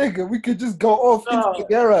 Nigga, we could just go off into the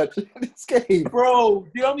garage. Escape. Bro,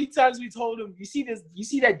 you know how many times we told him, you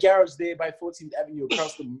see that garage there by 14th Avenue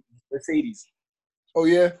across the Mercedes? Oh,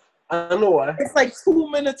 yeah? I know why. It's like 2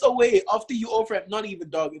 minutes away after you off-ramp. Not even,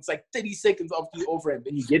 dog. It's like 30 seconds after you off-ramp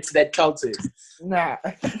and you get to that Caltex. Nah.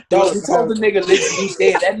 Dog, we told the nigga, let's meet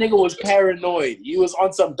there. That nigga was paranoid. He was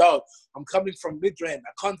on some, dog, I'm coming from Midrand.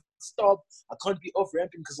 I can't stop. I can't be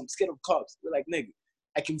off-ramping because I'm scared of cops. We're like, nigga,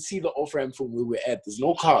 I can see the off-ramp from where we're at. There's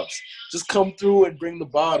no cops. Just come through and bring the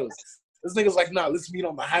bottles. This nigga's like, nah, let's meet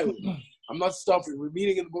on the highway. I'm not stopping. We're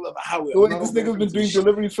meeting in the middle of the highway. Wait, this nigga's been doing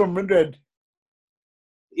deliveries from Midrand.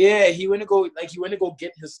 Yeah, he went to go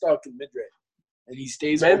get his stock in Midrand, and he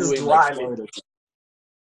stays all the way in Florida.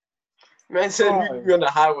 Man said we on the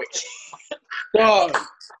highway. Dog,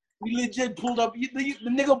 we legit pulled up. The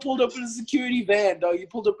nigga pulled up in a security van, dog. He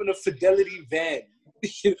pulled up in a Fidelity van.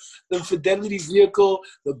 The Fidelity vehicle,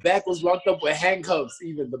 the back was locked up with handcuffs.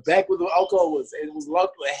 Even the back where the alcohol was, it was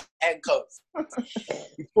locked with handcuffs.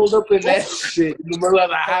 He pulled up in that shit in the middle of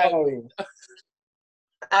the highway.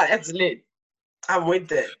 That's lit. I'm with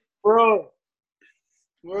that. Bro.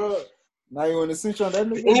 Now you want to switch on that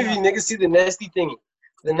nigga? Any of you niggas see the nasty thing?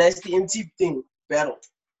 The nasty MT thing battle?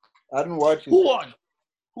 I didn't watch it. Who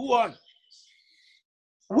won?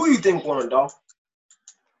 Who you think won, dog?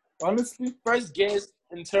 Honestly? First guess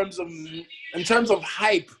in terms of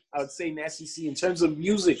hype, I would say Nasty C. In terms of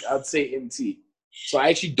music, I would say MT. So I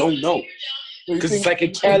actually don't know. Because it's like a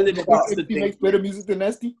Khaled and Busta thing. Makes better music than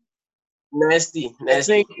Nasty? Nasty.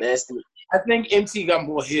 I think MT got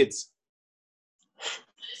more hits.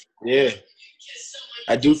 Yeah.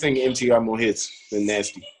 I do think MT got more hits than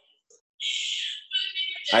Nasty.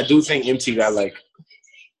 I do think MT got, like,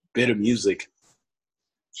 better music.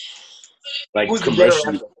 Like,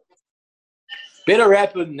 commercially. Better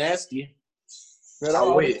rapper, Nasty. But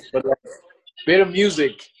like, better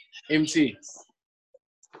music, MT.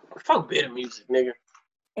 Fuck better music, nigga.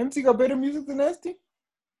 MT got better music than Nasty?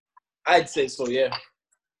 I'd say so, yeah.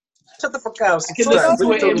 Shut the fuck out. I can listen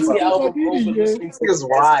to an MC album over listening to niggas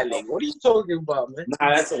wilding. What are you talking about, man?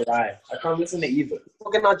 Nah, that's a lie. I can't listen to either.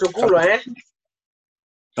 Talking out your culo, eh?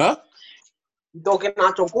 Huh? You talking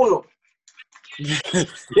out your culo.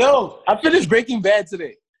 Yo, I finished Breaking Bad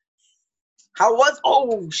today. How was?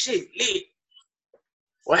 Oh shit, lit.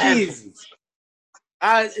 What happened?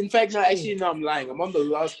 In fact, no, actually, no, I'm lying. I'm on the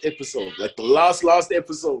last episode, like the last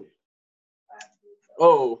episode.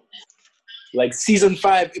 Oh, like season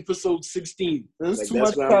 5, episode 16. There's like, too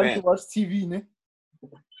much time to watch TV, ne?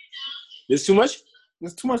 There's too much?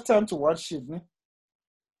 There's too much time to watch shit, ne?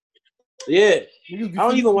 Yeah. I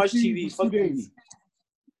don't even watch TV. Fuck TV.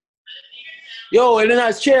 Yo, and then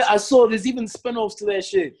I saw there's even spin-offs to that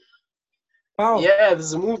shit. How? Yeah,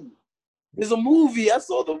 there's a movie. There's a movie. I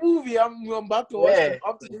saw the movie. I'm about to watch it.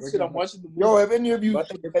 After this shit, I'm watching the movie. Yo, have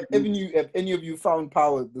any of you found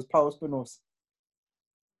Power? There's Power spin-offs.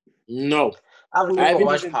 No. I haven't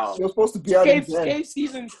watched Power. You're supposed to be out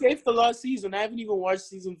Escape the last season. I haven't even watched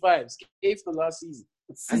season 5. Escape the last season.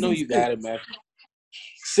 I know you got it, man.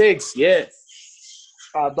 6, yeah.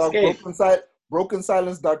 Dog,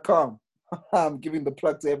 BrokenSilence.com. I'm giving the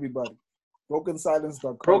plug to everybody.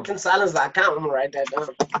 BrokenSilence.com. BrokenSilence.com. I'm gonna write that down.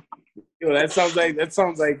 Yo, that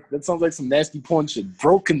sounds like some nasty porn shit.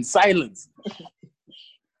 Broken Silence.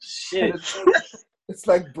 Shit. It's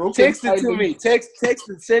like broken. Text it to me. Text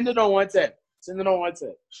it. Send it on WhatsApp.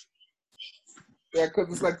 Yeah, because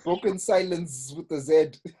it's like Broken Silence with a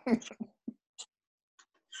Z.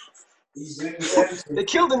 They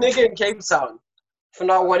killed a nigga in Cape Town for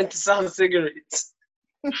not wanting to sell cigarettes.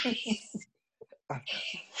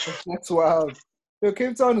 That's wild. Yo,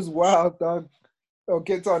 Cape Town is wild, dog. Yo,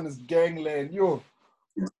 Cape Town is gangland. Yo.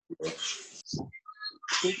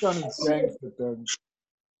 Cape Town is gangster, dog.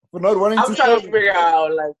 For not wanting I'm trying to figure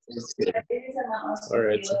out, like. All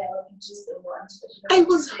right. I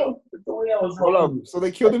was hold on. So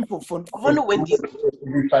they killed him for fun. I wonder when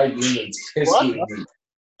every 5 minutes. What?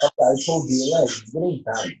 After I told you, relax. It's getting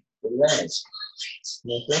time. Relax.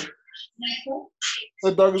 Okay?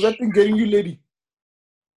 So, dog, is that thing getting you lady?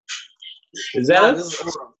 Is that this is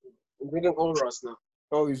Oros. I'm drinking Oros now.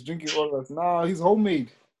 Oh, he's drinking Oros. Nah, he's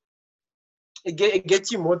homemade. It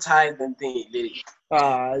gets you more tired than thing, lady.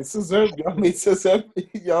 It's Scissor. Y'all made Scissor.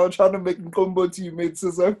 Y'all trying to make a combo to you made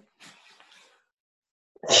Scissor.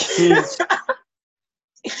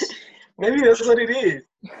 Maybe that's what it is.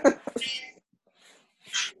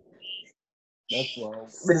 That's wild.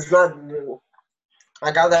 But it's not.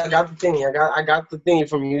 I got the thingy. I got the thingy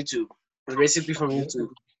from YouTube. The recipe from YouTube.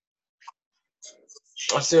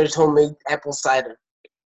 I searched homemade apple cider,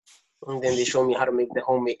 and then they showed me how to make the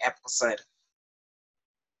homemade apple cider.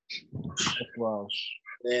 That's wild.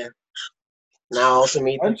 Yeah. Now I also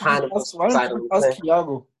made the pineapple cider. Ask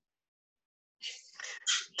Kiago.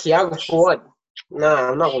 Kiago for what?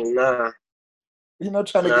 Nah, I'm not gonna. Nah. You're not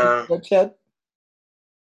trying to get that chat?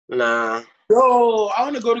 Nah. Yo, I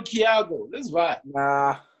want to go to Kiago. This vibe.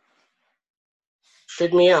 Nah.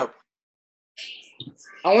 Pick me up.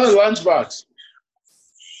 I want a lunchbox.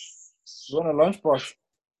 You want a lunchbox?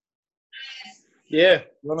 Yeah.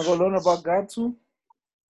 You want to go learn about God too?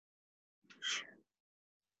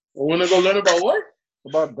 I want to go learn about what?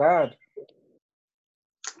 About God.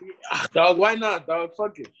 Dog, why not, dog?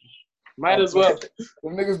 Fuck it. Might as well.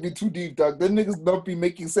 Them niggas be too deep, dog. Them niggas don't be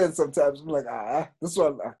making sense sometimes. I'm like, this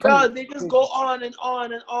one. No, they just go on and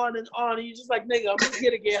on and on and on. And you're just like, nigga, I'm just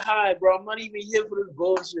here to get high, bro. I'm not even here for this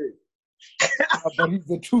bullshit. But he's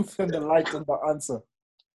the truth and the light and the answer.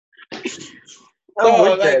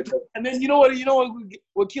 And then you know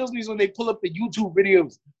what kills me is when they pull up the YouTube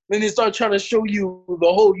videos. Then they start trying to show you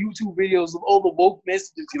the whole YouTube videos of all the woke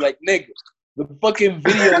messages. You're like, nigga, the fucking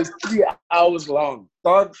video is 3 hours long.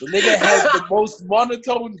 Dog, the nigga has the most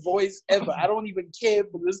monotone voice ever. I don't even care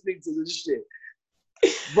for listening to this shit.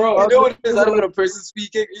 Bro, you know what it is? I don't know a person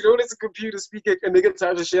speaking. You know what it's a computer speaking? A nigga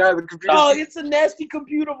types the shit out of the computer. Oh, it's a nasty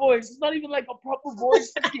computer voice. It's not even like a proper voice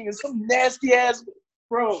speaking. It's some nasty ass,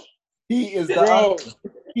 bro. He is the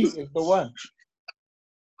He is the one.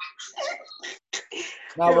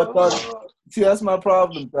 Nah, but dog, see, that's my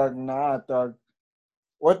problem, dog. Nah, dog.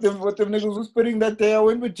 What them niggas was putting that day I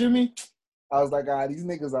went with Jimmy? I was like, these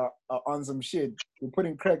niggas are on some shit. They're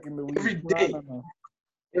putting crack in the weed. Every day. No.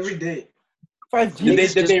 Every day.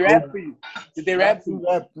 5G. Did they rap for you? Did they rap for you?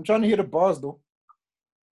 I'm trying to hear the bars though.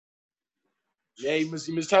 Yeah, you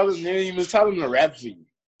must tell them to rap for you.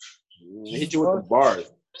 Hit you with the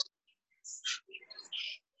bars.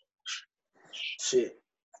 Shit.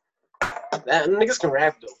 That niggas can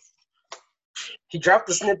rap though. He dropped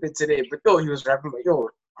the snippet today, but he was rapping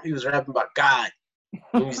about God.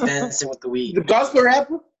 He was dancing with the weed. The gospel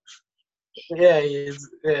rapper? Yeah, he is.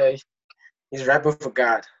 Yeah, he's rapping for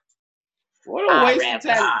God. What a waste of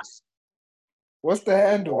talent. What's the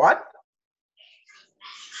handle? What?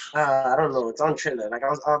 I don't know. It's on Triller. Like I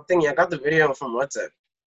was thinking, I got the video from WhatsApp.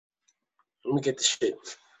 Let me get the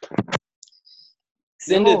shit.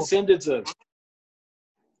 Send it to us.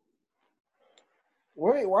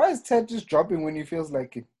 Wait, why is Ted just dropping when he feels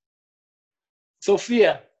like it?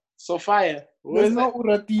 Sophia. There's no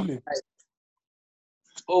Uratile.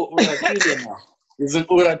 Oh, Uratile now. It's an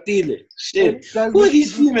Uratile. Shit. Who are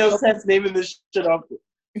these female cats naming this shit after?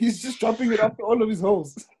 He's just dropping it after all of his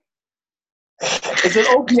hoes. It's an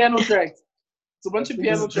old piano track. It's a bunch of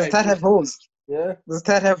piano tracks. Does Ted have hoes? Yeah. Does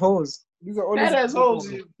Ted have hoes? These are all Ted has hoes.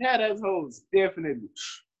 Definitely.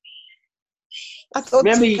 I thought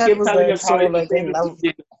Remember, he kept telling us how he like in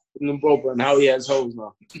Limpopo and how he has hoes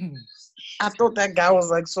now. I thought that guy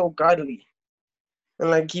was like so godly. And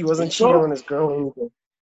like he wasn't cheating on his girl or anything.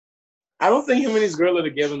 I don't think him and his girl are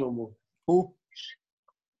together no more. Who?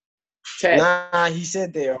 Ted. Nah, he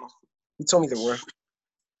said they are. He told me they were.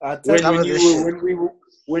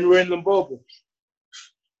 When we're in Limpopo.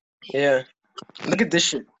 Yeah. Look at this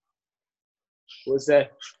shit. What's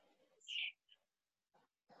that?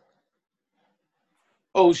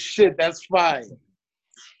 Oh shit, that's fire.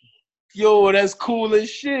 Yo, that's cool as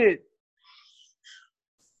shit.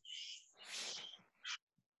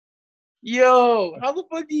 Yo, how the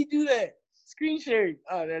fuck do you do that? Screen sharing.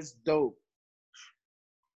 Oh, that's dope.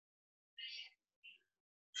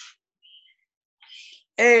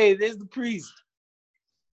 Hey, there's the priest.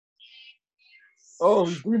 Oh,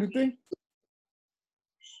 he's doing the thing?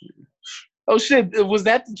 Oh shit, was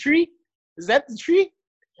that the tree? Is that the tree?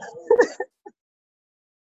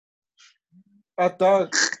 I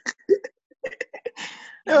thought.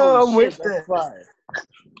 Yo, I'm with that's fire.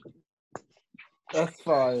 That's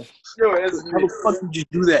fire. Yo, how the fuck did you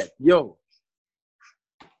do that? Yo.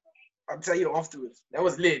 I'll tell you afterwards. That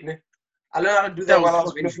was lit, man. I learned how to do that while I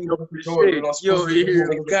was waiting for you to open the door. Yo,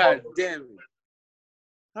 god damn it.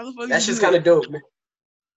 How the fuck that shit's kind of dope, man.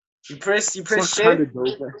 You press share.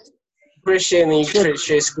 Press share and then you press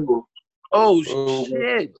share school. Oh,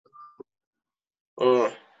 shit.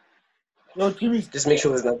 Yo, Jimmy. Just make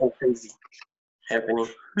sure there's nothing crazy happening.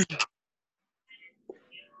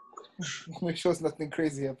 Make sure there's nothing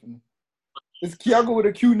crazy happening. Is Kiago with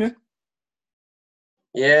a Q, ne?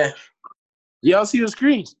 Yeah. Y'all see the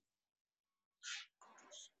screen?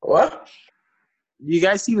 What? You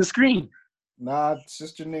guys see the screen? Nah, it's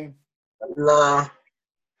just your name. Nah.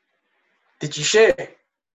 Did you share?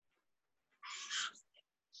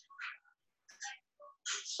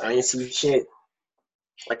 I didn't see shit.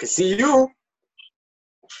 I can see you.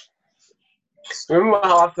 Remember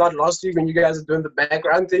how I thought last week when you guys were doing the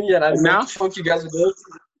background thing? Yeah, I didn't know what the fuck you guys were doing.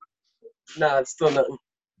 Nah, it's still nothing.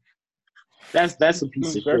 That's a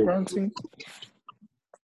piece of background thing.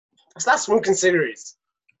 Stop smoking cigarettes.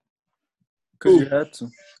 Because you had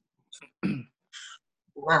to.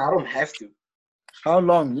 Nah, I don't have to. How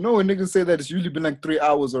long? You know when niggas say that it's usually been like 3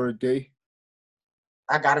 hours or a day?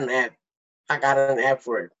 I got an app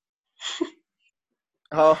for it.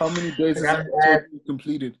 How many days is it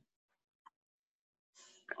completed?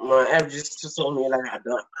 My app just told me like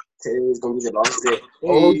today is gonna be the last day.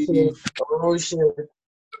 Hey. Oh shit.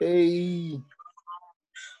 Hey.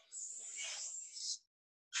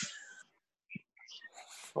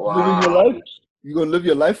 Wow. Living your life? You gonna live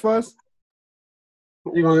your life for us?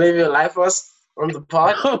 You gonna live your life for us on the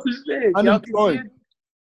pod? Oh shit. Unemployed.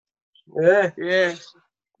 Yeah.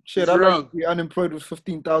 Shit, I'd like to be unemployed with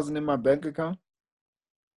 15,000 in my bank account.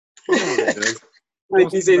 This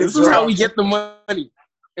is how we get the money.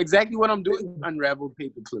 Exactly what I'm doing. Unraveled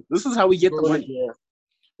paperclip. This is how we get the money. Yeah.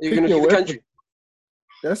 You're gonna leave the country.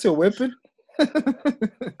 That's your weapon?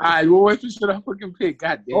 Alright, what weapon should I fucking pick?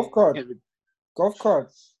 God damn. Golf cart.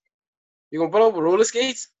 You gonna put up with roller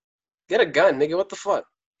skates? Get a gun, nigga. What the fuck?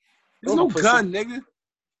 There's no gun, nigga.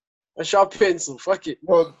 A sharp pencil. Fuck it.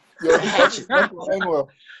 Yo, hatchet.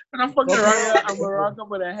 When I'm fucking around, I'm gonna rock up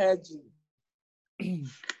with a hatchet.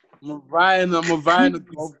 I'm buying a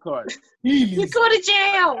golf cart. You go to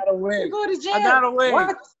jail. I gotta win.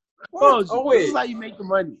 What? Oh, wait. This is how you make the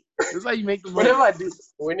money.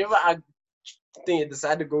 Whenever I think I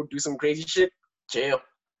decide to go do some crazy shit, jail.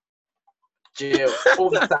 All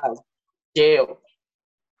the time. Jail.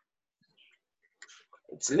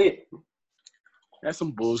 It's lit. That's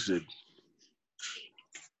some bullshit.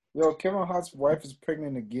 Yo, Kevin Hart's wife is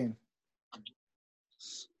pregnant again.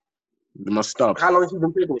 They must stop. How long has he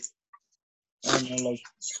been pregnant? I don't know, like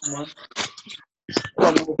 2 months. I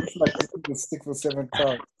don't know, it's like the 6th or 7th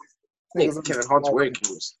time. Kevin Hart's wearing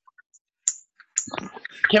clothes.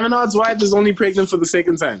 Kevin Hart's wife is only pregnant for the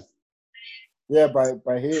second time. Yeah, by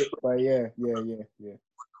yeah.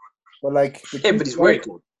 But like, Yeah, but he's wearing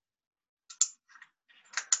clothes.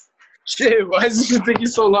 Shit, why is this shit taking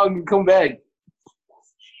so long to come back?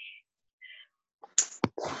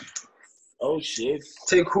 Oh shit.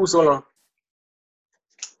 Take who so long?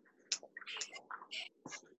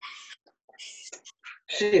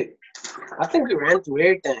 Shit. I think we ran through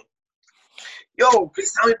everything. Yo,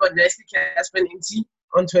 please tell me about Nasty Casper and MT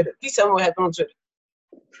on Twitter. Please tell me what happened on Twitter.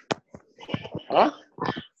 Huh?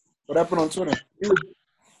 What happened on Twitter?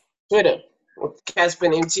 Twitter with Casper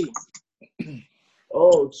and MT.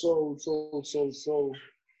 Oh, so.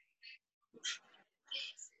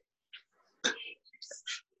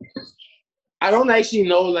 I don't actually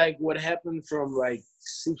know like what happened from like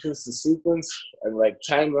sequence to sequence and like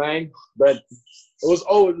timeline, but it was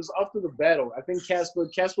after the battle. I think Casper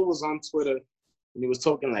was on Twitter and he was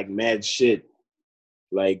talking like mad shit,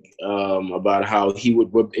 like about how he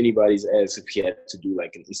would whip anybody's ass if he had to do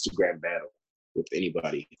like an Instagram battle with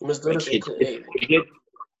anybody. Like, hit.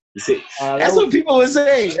 That's what people were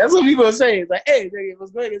saying. It's like, hey, nigga,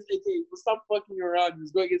 let's go against AKA. Let's stop fucking around.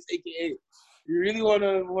 Let's go against AKA. You really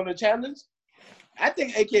wanna challenge? I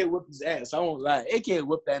think AKA whipped his ass. I won't lie. AKA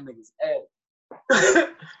whipped that nigga's ass.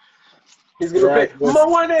 He's gonna play.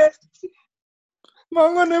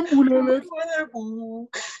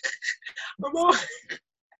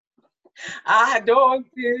 I don't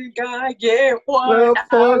think I get what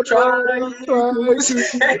I'm trying to.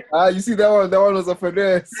 You see that one? That one was a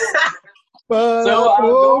finesse. But So I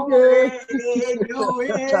do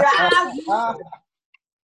it.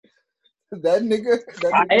 That nigga.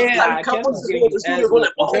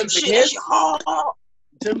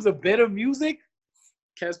 In terms of better music,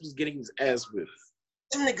 Casper's getting his ass whipped.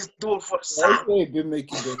 Them niggas do it for the sound. They've been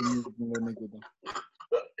making better music than that nigga though.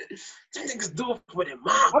 Them niggas do it for their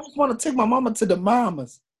mom. I just want to take my mama to the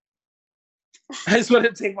mamas.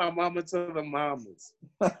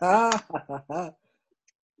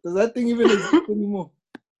 Does that thing even exist anymore?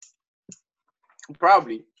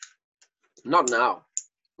 Probably. Not now.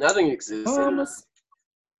 Nothing exists. Mamas.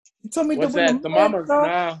 You tell me what's that? The mamas,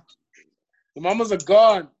 nah. The mamas are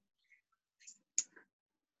gone.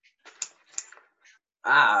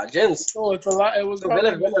 Gents. Oh, it's a lot. It was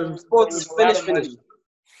sports finished.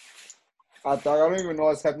 I don't even know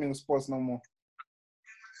what's happening with sports no more.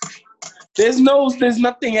 There's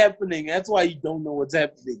nothing happening. That's why you don't know what's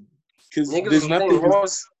happening. Because there's nothing.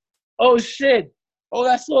 Oh shit! Oh,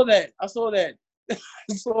 I saw that. I saw that.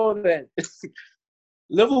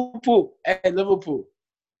 Liverpool.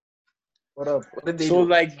 What up? What did they do?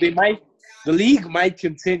 Like the league might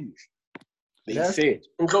continue. They said.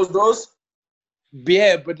 In closed doors?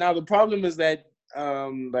 Yeah, but now the problem is that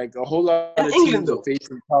like a whole lot of teams are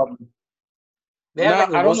facing problems. They have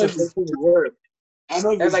like I don't know if it's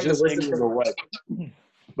just England or what.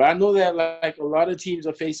 But I know that like a lot of teams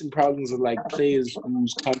are facing problems with like players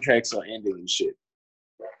whose contracts are ending and shit.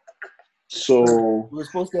 So we're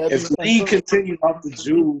supposed to have if the league continues after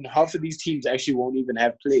June, half of these teams actually won't even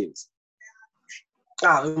have players. They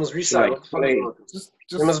must resign. They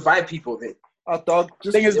must buy people then. I thought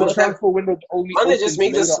the thing is the transfer window only opens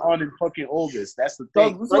later on in fucking August. That's the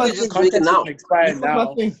thing. Contracts expire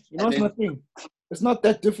now. You know what's my thing? It's not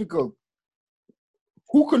that difficult.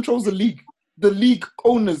 Who controls the league? The league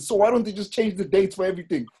owners. So why don't they just change the dates for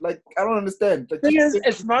everything? Like, I don't understand. Like, the thing is,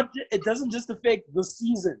 it doesn't just affect the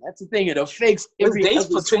season. That's the thing. It affects every dates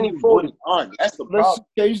for 2040 on. That's the Let's problem.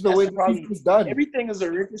 change the way the season is done. Everything is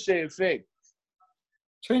a ricochet effect.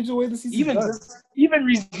 Change the way the season is done. Even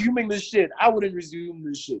resuming this shit, I wouldn't resume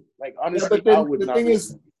this shit. Like, honestly, I would not. The thing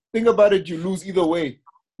is, think about it, you lose either way.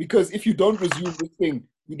 Because if you don't resume this thing,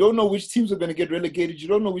 you don't know which teams are going to get relegated. You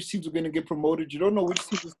don't know which teams are going to get promoted. You don't know which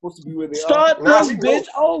teams are supposed to be where they are. Start this bitch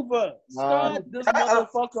over. Start this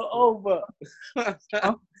motherfucker over.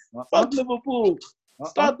 Fuck Liverpool.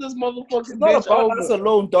 Start this motherfucking bitch over. Us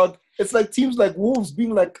alone, dog. It's like teams like Wolves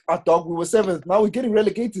being like, dog, we were 7th. Now we're getting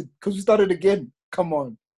relegated because we started again. Come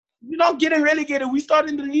on. You're not getting relegated. We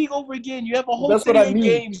started the league over again. You have a whole 38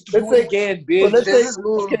 games to do it again, bitch.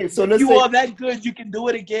 So let's say you are that good, you can do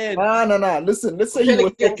it again. Nah. Listen, let's say you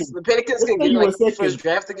were second. The Pelicans can get like the first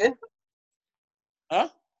draft again. Huh?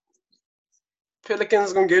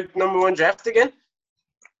 Pelicans gonna get number 1 draft again.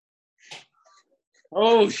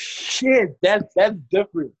 Oh shit, that's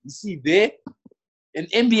different. You see there? In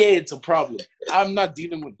NBA, it's a problem. I'm not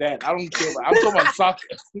dealing with that. I don't care. I'm talking about soccer.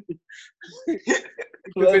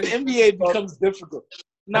 Because then NBA becomes difficult.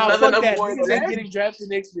 Now, Another fuck that. number one Niggas ain't pick? getting drafted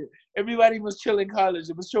next year. Everybody must chill in college.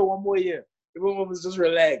 It must chill one more year. Everyone must just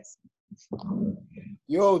relax.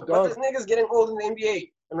 Yo, But dog, this nigga's getting old in the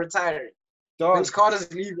NBA and retiring. dog. Vince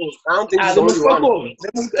Carter's legal. I don't think Ah, he's they the must only fuck one. over.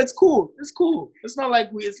 It's cool. It's cool. It's not like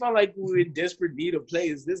we're in desperate need of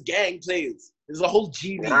players. This gang players. There's a whole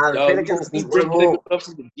G League. Nah, the dog. Pelicans need Bring one more. niggas up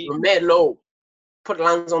from the G. Melo. Put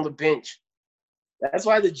Lance on the bench. That's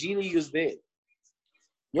why the G League is there.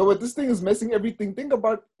 Yo, but this thing is messing everything. Think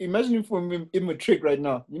about, imagine if we're in matric right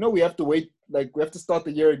now. You know, we have to wait, like, we have to start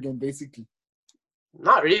the year again, basically.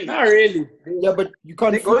 Not really. Not really. Yeah, but you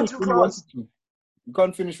can't They're going finish too when you want close. to. You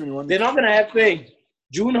can't finish when you want They're to. not gonna have thing.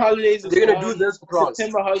 June holidays is They're gonna gone. do this clause.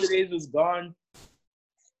 September holidays is gone.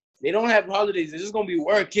 They don't have holidays. They're just gonna be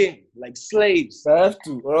working like slaves. They have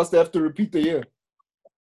to, or else they have to repeat the year.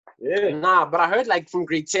 Yeah. Nah, but I heard like from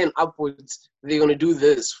grade 10 upwards, they're gonna do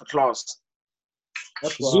this for class.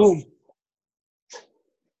 That's why. Zoom.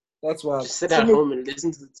 That's why. Just sit at home and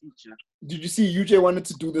listen to the teacher. Did you see UJ wanted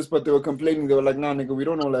to do this, but they were complaining. They were like, nah, nigga, we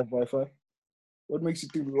don't all have Wi-Fi. What makes you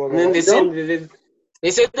think we all And then have they Wi-Fi? said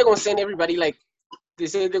they said they're gonna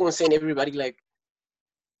send everybody like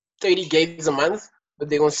 30 gigs a month, but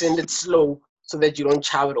they're gonna send it slow so that you don't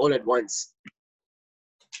chow it all at once.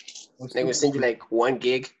 They're gonna send you like 1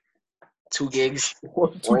 gig, 2 gigs. 2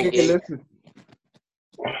 1 gig gig. lesson.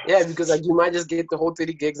 Yeah, because like you might just get the whole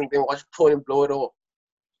 30 gigs and then watch porn and blow it all.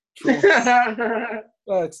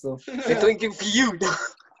 Facts, though. They're thinking for you.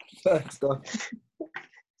 Facts, though.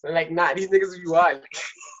 They're like, nah, these niggas you are.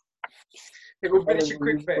 They're gonna finish you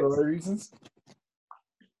quick For the fast. right reasons.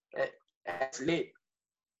 That's lit.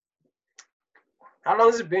 How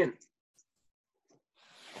long has it been?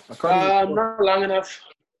 I can't even- Not long enough.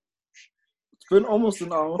 It's been almost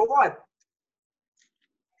an hour. For what?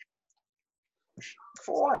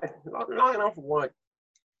 For what? Long enough for what?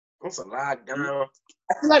 That's a lot down. I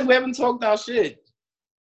feel like we haven't talked our shit.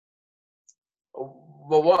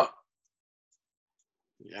 But what?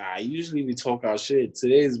 Yeah, usually we talk our shit.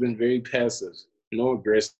 Today has been very passive, no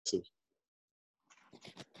aggressive.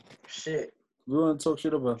 Shit. We want to talk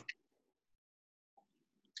shit about.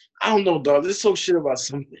 I don't know, dog. Let's talk shit about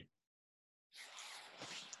something.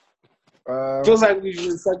 Uh, Feels like we've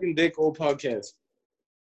been sucking dick all podcast.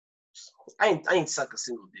 I ain't suck a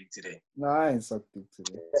single dick today. nah, I ain't sucked dick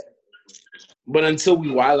today. But until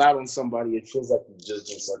we wild out on somebody, it feels like we've just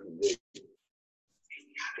been sucking dick.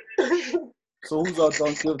 So who's our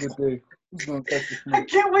donkey of the day? Who's gonna catch the I snake?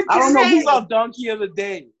 can't wait to I don't know say who's it. our donkey of the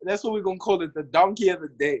day. That's what we're gonna call it, the donkey of the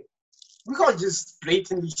day. We can't just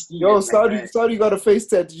blatantly steal. Yo, like Saudi, that. Saudi got a face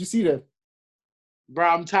tat. Did you see that? Bro,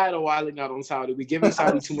 I'm tired of wilding out on Saudi. We're giving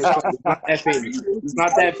Saudi too much credit. He's not that famous. He's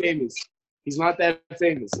not that famous. He's not that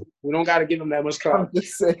famous. We don't gotta give him that much I'm credit.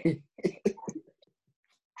 just saying.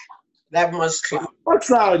 That much clout. Fuck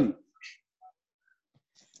Saudi.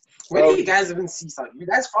 Where do you guys even see Saudi? You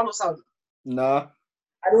guys follow Saudi? Nah.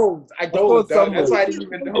 I don't, saw it dog. somewhere. That's why I didn't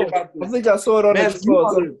even know about I this. think I saw it on Man,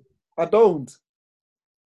 Explore. I don't.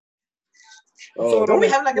 I saw it Don't on we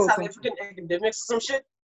have like a Explore South something. African academics or some shit?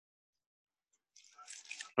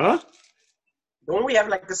 Huh? Don't we have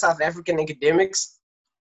like the South African academics?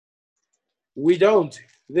 We don't.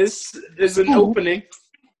 This is an School. opening.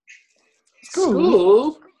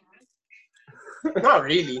 School? Not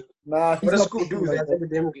really. Nah, he's What does not school do thinking like as that.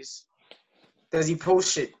 academics? Does he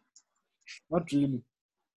post shit? Not really.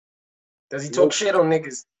 Does he talk shit on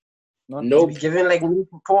niggas? Not Nope. He be giving like news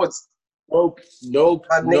reports Nope.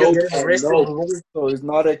 about niggas getting arrested. Nope. and niggas- So it's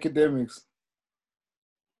not academics.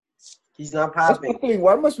 He's not That's the popping. thing.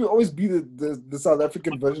 Why must we always be the South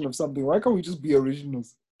African version of something? Why can't we just be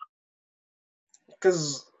originals?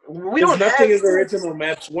 Because we Because don't nothing have is original,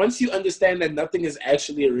 Maps. Once you understand that nothing is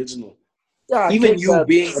actually original, Yeah, I even get you that.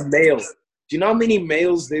 being a male, do you know how many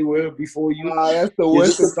males they were before you? Nah, that's the You're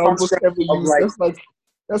worst just a example construct ever of, used. like-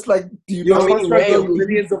 That's like, do you You're know a many construct of males?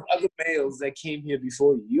 millions of other males that came here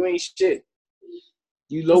before you. You ain't shit.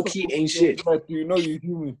 You low key ain't shit. Like, do you know you're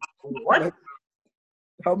human? what? Like,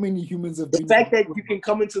 how many humans have The been? fact that you can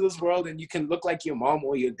come into this world and you can look like your mom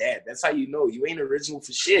or your dad, that's how you know you ain't original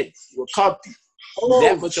for shit. You're a copy. Oh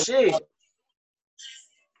That much of- shit!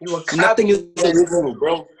 You were Nothing is copying. original,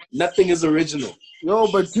 bro. Nothing is original.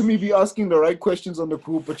 Yo, but Timmy be asking the right questions on the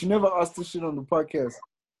group, but you never asked this shit on the podcast.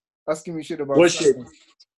 Asking me shit about What shit? something.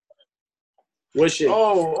 What shit?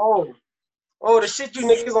 Oh, the shit you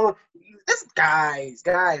niggas on. This guys.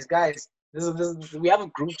 We have a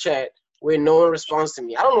group chat where no one responds to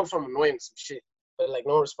me. I don't know if I'm annoying some shit, but like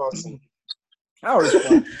no one responds to me. I'll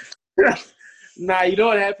respond. Nah, you know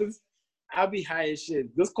what happens? I'll be high as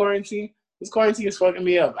shit. This quarantine is fucking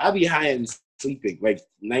me up. I'll be high and sleeping. Like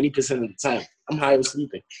 90% of the time, I'm high or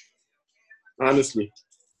sleeping. Honestly,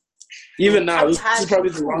 even now, this is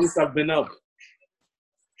probably the longest I've been up.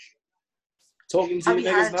 Talking to you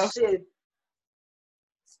niggas now. Shit.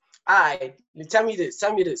 Alright, tell me this.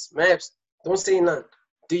 Maps, don't say none.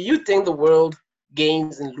 Do you think the world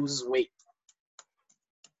gains and loses weight?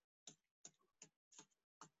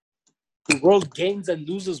 The world gains and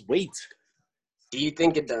loses weight. Do you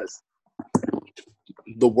think it does?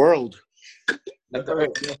 The world. Like the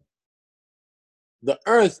Earth. Yeah. The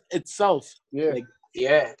Earth itself. Yeah. Like,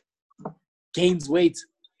 yeah. Gains weight.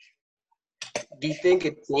 Do you think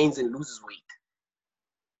it gains and loses weight?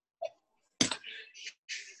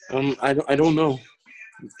 I don't know.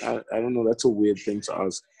 I don't know. That's a weird thing to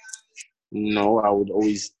ask. No, I would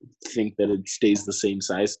always think that it stays the same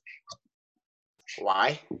size.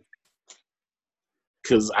 Why?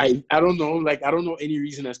 Because I don't know. Like, I don't know any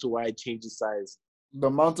reason as to why it changes size. The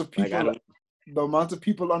amount of people, like, the amount of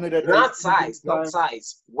people on it. Not size.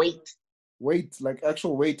 Weight. Weight, like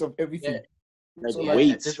actual weight of everything. Yeah. Like so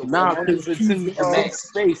weight. Nah, because it's in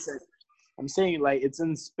space. I'm saying like it's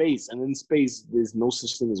in space, and in space there's no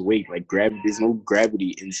such thing as weight. Like gravity, there's no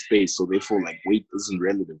gravity in space, so therefore like weight isn't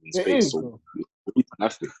relative in space. So it's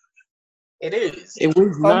nothing. It is. It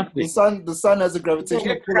was nothing. The sun has a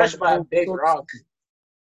gravitational pull. Crushed by a big rock.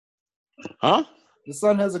 Huh? The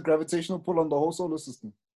sun has a gravitational pull on the whole solar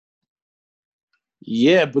system.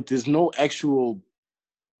 Yeah, but there's no actual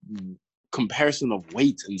comparison of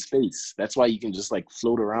weight in space. That's why you can just like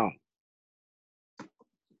float around.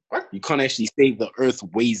 What? You can't actually say the Earth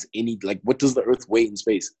weighs any. Like, what does the Earth weigh in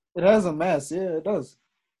space? It has a mass. Yeah, it does.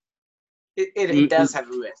 It does have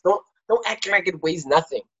a mass. Don't act like it weighs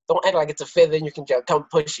nothing. Don't act like it's a feather and you can just come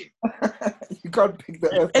push it. You can't pick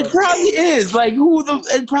the Earth. It probably is. Like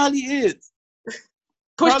it probably is.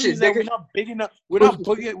 Push it. We're not big enough. We're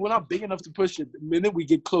not big enough to push it. The minute we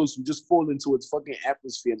get close, we just fall into its fucking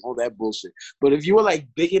atmosphere and all that bullshit. But if you were like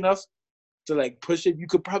big enough to like push it, you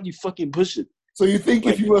could probably fucking push it. So you think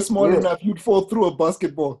like, if you were small enough, you'd fall through a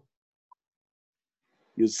basketball?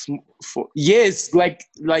 Yes, like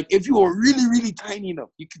if you were really, really tiny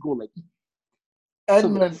enough, you could go like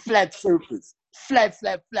flat surface, flat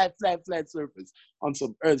surface on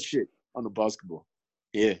some Earth shit on the basketball.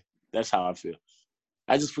 Yeah, that's how I feel.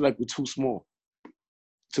 I just feel like we're too small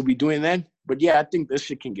to be doing that. But yeah, I think this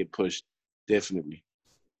shit can get pushed, definitely.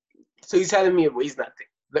 So you're telling me it weighs nothing?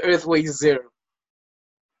 The Earth weighs zero.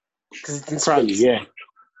 Because it's in probably space.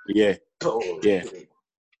 Yeah. Oh, yeah.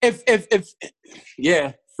 If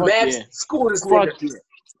yeah. Maps, school is nigga. Yeah.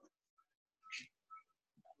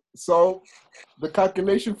 So the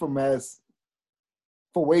calculation for mass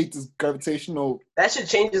for weight is gravitational. That should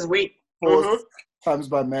change his weight. Force times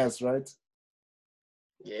by mass, right?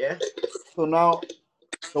 Yeah. So now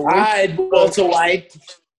the weight Walter White.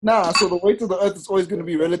 So the weight of the Earth is always going to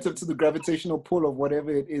be relative to the gravitational pull of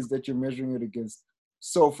whatever it is that you're measuring it against.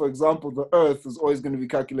 So, for example, the Earth is always going to be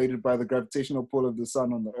calculated by the gravitational pull of the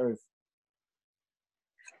sun on the Earth.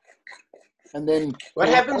 And then what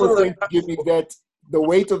happens when give me that the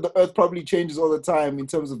weight of the Earth probably changes all the time in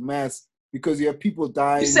terms of mass because you have people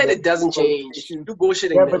dying. You said it doesn't change. You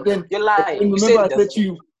bullshitting. Yeah, but then you're lying.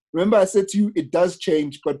 Remember, I said to you, it does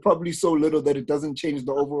change, but probably so little that it doesn't change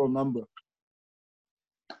the overall number.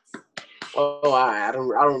 Oh, I don't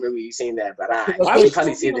remember you saying that, but why are we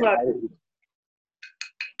probably saying that?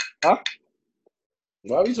 Huh?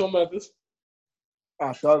 Why are we talking about this?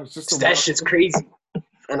 I thought it was just that shit's crazy,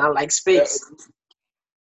 and I like space.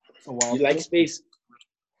 You like space?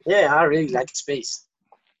 Yeah, I really like space.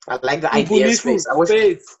 I like the idea of space. I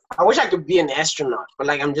wish I could be an astronaut, but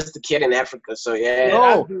like I'm just a kid in Africa, so yeah.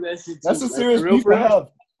 No, that's a serious beef I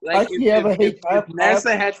have. Like if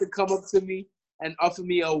NASA had to come up to me and offer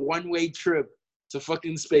me a one-way trip to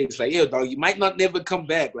fucking space, like, yo, dog, you might not never come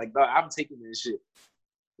back. Like, dog, I'm taking this shit.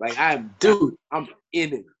 Like, I'm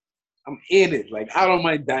in it. Like, I don't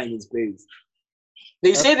mind dying in space.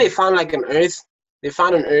 They say they found like an Earth. They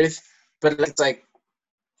found an Earth, but it's like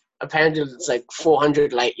apparently it's like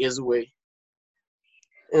 400 light years away.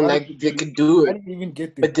 And like they could do it. I didn't even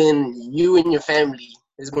get there. But then you and your family,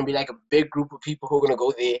 there's gonna be like a big group of people who are gonna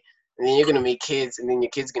go there, and then you're gonna make kids, and then your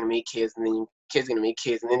kids gonna make kids, and then your kids gonna make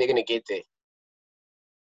kids, and then they're gonna get there.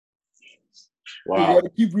 Wow. You gotta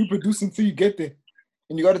keep reproducing until you get there.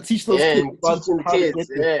 And you got to teach those kids about how to get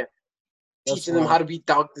there. Teaching them how to be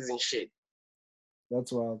doctors and shit.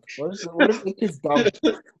 That's wild. What if the kid's dumb?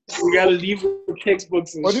 We got to leave the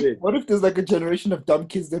textbooks and shit. What if there's like a generation of dumb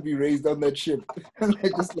kids that be raised on that ship? And they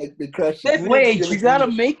just like, they crash. Wait, you got to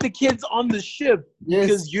make the kids on the ship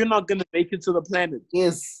because you're not going to make it to the planet.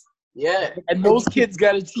 Yes. Yeah. And those kids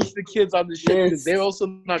gotta teach the kids on the shit because they're also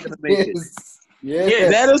not gonna make it.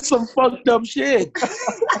 Yes. That is some fucked up shit.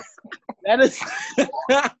 That is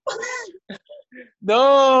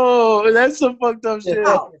no, that's some fucked up shit.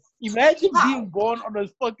 Imagine being born on a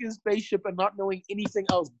fucking spaceship and not knowing anything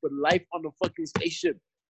else but life on a fucking spaceship.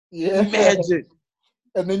 Yeah. Imagine.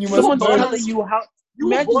 And then you must Someone's learn. telling you how.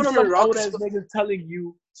 Imagine some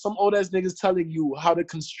old ass niggas telling you how to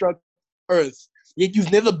construct Earth. Yet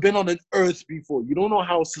you've never been on an Earth before. You don't know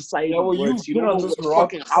how society works. You don't know what a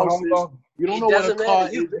fucking house is. You don't know what a car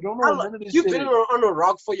is. You don't know none of this You've shit. been on a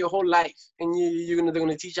rock for your whole life, and they're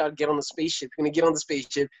gonna teach you how to get on the spaceship. You're gonna get on the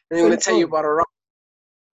spaceship, and they're gonna tell you about a rock.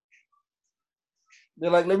 They're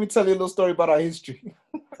like, let me tell you a little story about our history.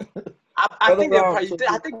 I think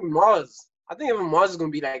Mars. I think even Mars is gonna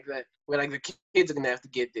be like that, where like the kids are gonna have to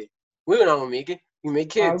get there. We're not gonna make it. You make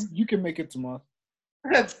kids. You can make it to Mars.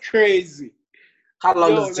 That's crazy. How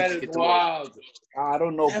long does it take to get to Mars? Mars? I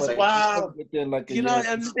don't know, That's but wild. Like you know,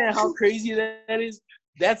 understand how crazy that is?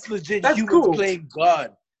 That's legit. That's humans cool. Playing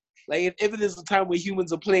God. Like if it is a time where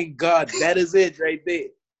humans are playing God, that is it right there.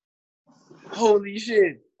 Holy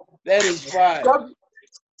shit. That is fire.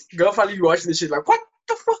 Girl finally watching this shit like, what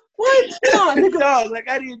the fuck? What? Nah, nigga. No, like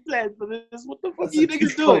I didn't plan for this. What the fuck are you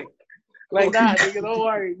niggas doing? Like, nah, nigga, don't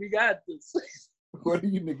worry. We got this. What are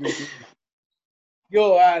you niggas doing?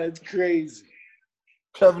 Yo, that's crazy.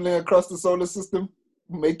 Traveling across the solar system,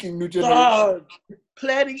 making new generations.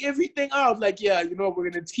 Planning everything out. Like, yeah, you know, we're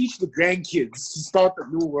going to teach the grandkids to start the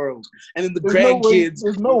new world. And then the grandkids.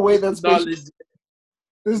 There's no way that's knowledge.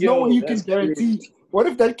 There's no way you can guarantee. Crazy. What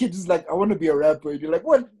if that kid is like, I want to be a rapper? You're like,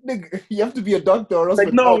 what, nigga? You have to be a doctor or else.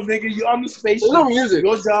 Like, no, nigga, you're on the spaceship. No music.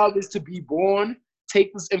 Your job is to be born,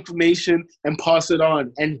 take this information, and pass it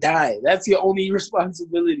on, and die. That's your only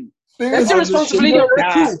responsibility. That's your responsibility on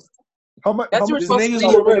Earth too. How much? That's your responsibility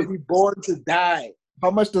on Earth. Be born to die.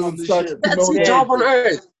 How much does it suck? That's your job on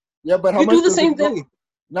Earth. Yeah, but how you much do the same thing.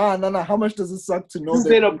 Nah. How much does it suck to know that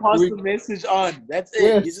you're pass the message on? That's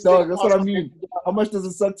it. Yes, dog. That's what I mean. How much does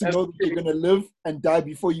it suck to know that you're gonna live and die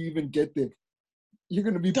before you even get there? You're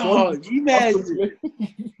gonna be born. Imagine.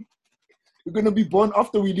 You're gonna be born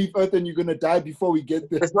after we leave Earth, and you're gonna die before we get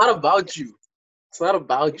there. It's not about you. It's not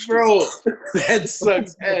about you, bro. That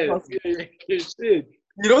sucks ass. Shit.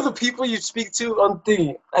 You know the people you speak to at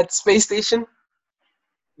the space station?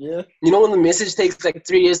 Yeah. You know when the message takes like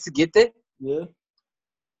 3 years to get there? Yeah.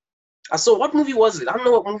 I saw, what movie was it? I don't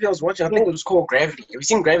know what movie I was watching. I think it was called Gravity. Have you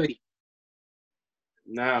seen Gravity?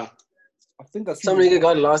 Nah. I think I some nigga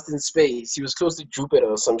got lost in space. He was close to Jupiter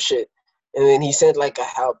or some shit. And then he sent like a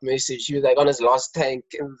help message. He was like on his last tank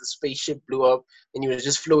and the spaceship blew up and he was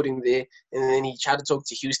just floating there. And then he tried to talk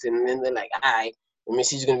to Houston and then they're like, alright, the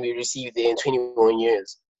message is going to be received there in 21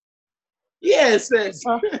 years. Yes, that's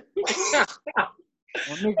I'm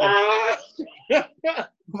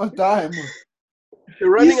gonna die, man. They're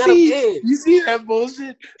running out of air. You see that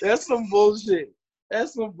bullshit? That's some bullshit.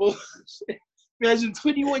 Imagine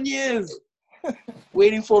 21 years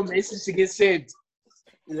waiting for a message to get sent.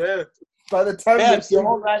 Yeah. By the time that's your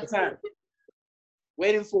whole lifetime.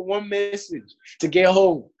 Waiting for one message to get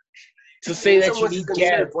home. To say that you need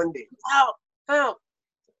gas. One day. How?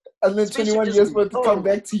 And then 21 years for it to come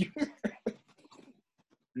back to you.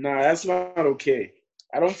 Nah, that's not okay.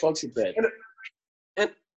 I don't fuck with that.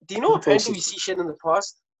 And do you know apparently we see shit in the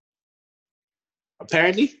past?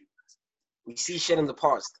 Apparently? We see shit in the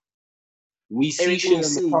past. We see shit in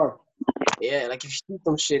the past. Yeah, like if you see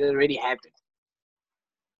some shit, it already happened.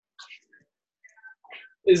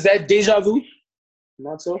 Is that deja vu?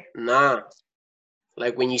 Not so? Nah.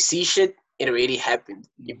 Like when you see shit, it already happened.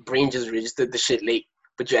 Your brain just registered the shit late,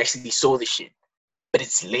 but you actually saw the shit. But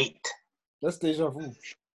it's late. That's deja vu.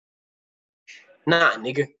 Nah,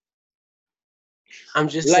 nigga. I'm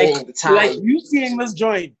just saying the time. Like you seeing this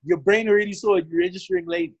joint, your brain already saw it. You're registering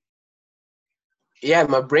late. Yeah,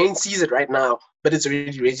 my brain sees it right now, but it's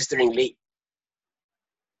already registering late.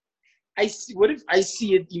 I see. What if I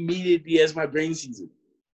see it immediately as my brain sees it?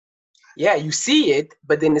 Yeah, you see it,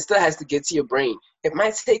 but then it still has to get to your brain. It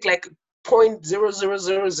might take like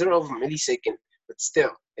 0.0000 of a millisecond, but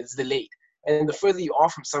still, it's delayed. And the further you are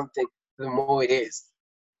from something, the more it is.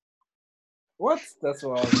 What? That's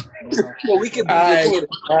what well, we could be looking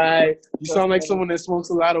at it. You sound like someone that smokes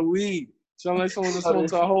a lot of weed. You sound like someone that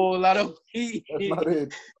smokes a whole lot of weed. That's not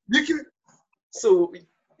it. So,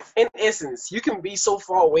 in essence, you can be so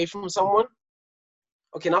far away from someone.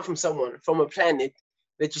 Okay, not from someone, from a planet,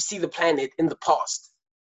 that you see the planet in the past.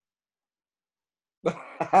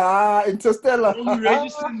 Interstellar. You only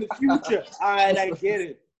register in the future. Alright, I get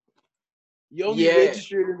it. You only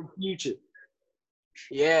registered in the future.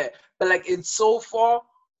 Yeah, but like it's so far.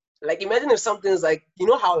 Like imagine if something's like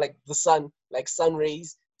how like the sun, like sun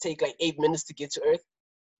rays take like 8 minutes to get to Earth.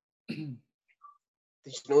 Did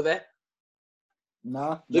you know that?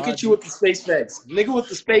 Nah. Look at you with the space facts, nigga. With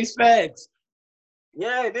the space facts.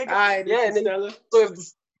 Yeah, nigga. Alright, Yeah, nigga. So if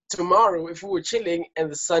tomorrow, if we were chilling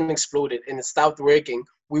and the sun exploded and it stopped working,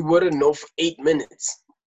 we wouldn't know for 8 minutes.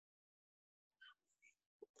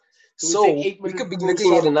 So we could be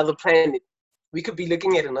looking at another planet. We could be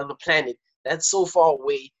looking at another planet that's so far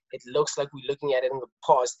away, it looks like we're looking at it in the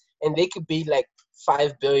past. And they could be like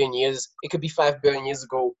 5 billion years. It could be 5 billion years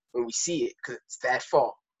ago when we see it because it's that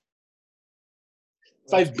far.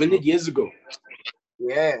 5 billion years ago.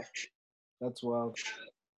 Yeah. That's wild.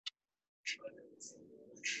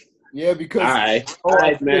 Yeah, because all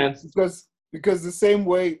right, man. Because the same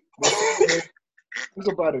way, think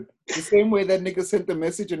about it. The same way that nigga sent the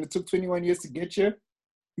message and it took 21 years to get here,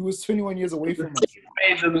 he was 21 years away from us.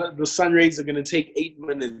 The sun rays are gonna take 8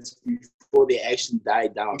 minutes before they actually die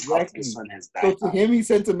down. Exactly. After the sun has died. So to him, he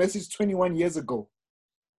sent a message 21 years ago.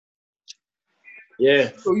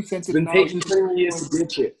 Yeah. So he sent it. It's been taking 21 years to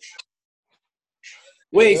get here.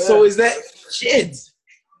 Wait, so is that shit?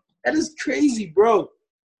 That is crazy, bro.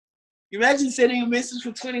 Imagine sending a message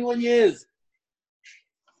for 21 years.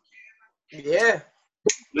 Yeah.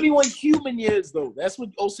 21 human years, though. That's what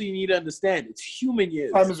also you need to understand. It's human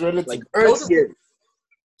years. Time is relative. Like Earth years.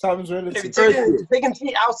 Time is relative. It's taking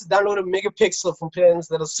 3 hours to download a megapixel from planets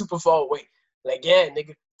that are super far away. Like, yeah,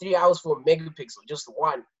 nigga, 3 hours for a megapixel, just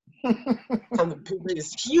one. And the picture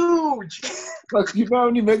is huge. Like, you know how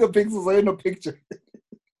many megapixels are in a picture?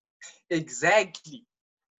 Exactly.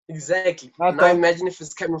 Now imagine if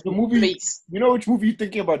it's coming from space. You know which movie you're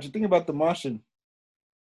thinking about? You're thinking about The Martian.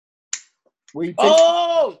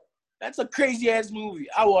 That's a crazy ass movie.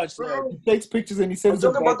 I watched that. He takes pictures and he sends them.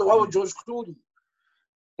 I'm talking about the one with George Clooney.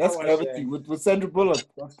 That's Gravity with Sandra Bullock.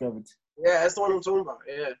 That's Gravity. Yeah, that's the one I'm talking about.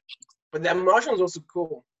 Yeah, but The Martian was also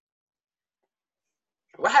cool.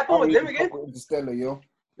 What happened with them again? Interstellar, yo.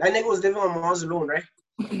 That nigga was living on Mars alone, right?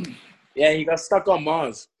 Yeah, he got stuck on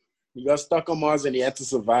Mars. And he had to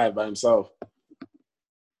survive by himself.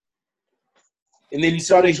 And then he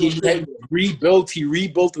rebuilt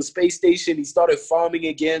the space station. He started farming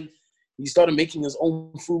again. He started making his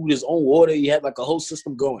own food, his own water. He had like a whole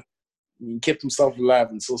system going. And he kept himself alive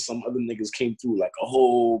until some other niggas came through, like a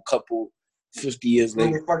whole couple, 50 years later.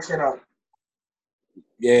 And they fucked it up.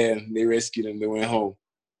 Yeah, they rescued him. They went home.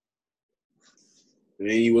 And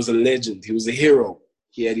then he was a legend. He was a hero.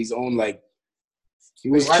 He had his own, like, he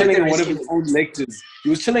was chilling in one of his own lectures. He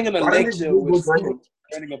was chilling in a lecture with students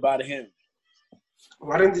learning about him.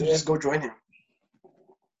 Why didn't they just go join him?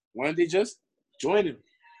 Why don't they just join him?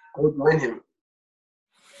 Go join him.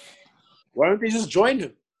 Why don't they just join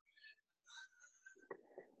him?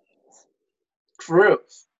 For real.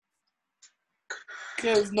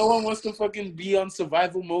 Because no one wants to fucking be on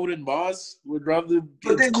survival mode in Mars. Would rather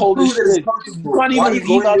it's cold as shit. You can't even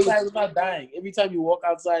leave outside without dying. Every time you walk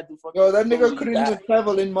outside, the fucking that nigga couldn't even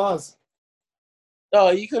travel in Mars. No,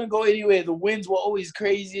 he couldn't go anywhere. The winds were always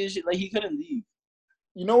crazy and shit. Like he couldn't leave.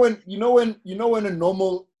 When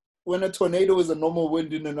a tornado is a normal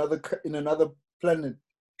wind in another planet.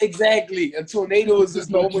 Exactly. A tornado is as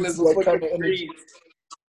normal as a fucking breeze.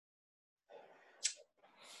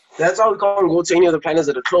 That's why we can't go to any of the planets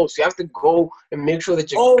that are close. You have to go and make sure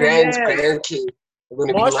that your grandkids are going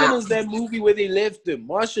to be Martian is that movie where they left them.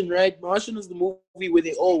 Martian, right? Martian is the movie where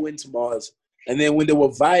they all went to Mars. And then when they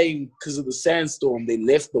were vying because of the sandstorm, they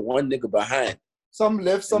left the one nigga behind. Some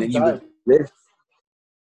left, some died.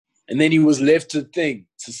 And then he was left to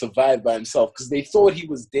survive by himself because they thought he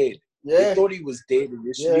was dead. Yeah. They thought he was dead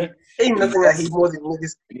initially. Yeah. Ain't nothing I hate more than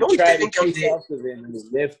niggas. They tried to chase after them and they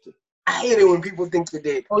left him. I hate it when people think they're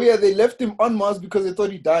dead. Oh, yeah, they left him on Mars because they thought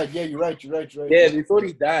he died. Yeah, you're right. Yeah, they thought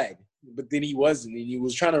he died, but then he wasn't. And he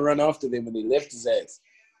was trying to run after them and they left his ass.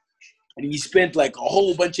 And he spent like a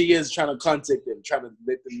whole bunch of years trying to contact them, trying to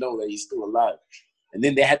let them know that he's still alive. And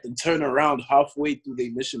then they had to turn around halfway through their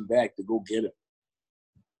mission back to go get him.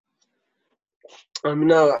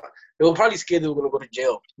 No, they were probably scared they were going to go to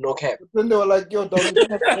jail. No cap. Then they were like, yo, dog.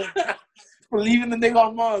 For leaving the nigga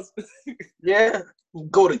on Mars. Yeah.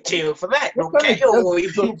 Go to jail for that. No cap. Yo,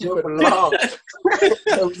 you go to jail for long. Left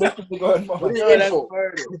the nigga on Mars. What are you in for?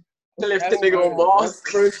 Left the nigga on Mars. That's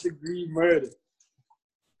first-degree murder.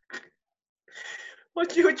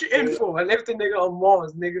 What you in for? I left the nigga on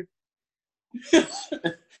Mars, nigga.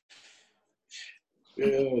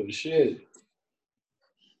 Oh, shit.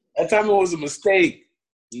 That time it was a mistake.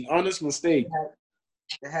 An honest mistake.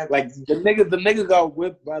 Like, the nigga got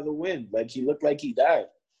whipped by the wind. Like, he looked like he died.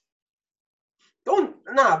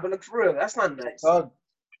 But like for real, that's not nice. Dog,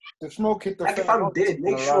 the smoke hit the Like fan. if I'm dead,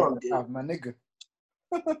 make sure I'm dead. My nigga.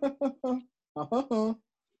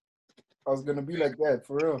 I was gonna be like that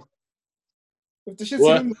for real. If the shit's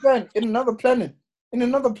hitting the fan in another planet,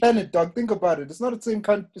 dog. Think about it. It's not the same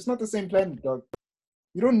country. It's not the same planet, dog.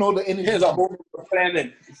 You don't know the energy. Here's a whole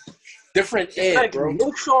planet, different air, bro.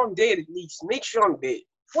 Make sure I'm dead at least. Make sure I'm dead.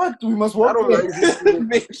 What? We must walk. I don't mind.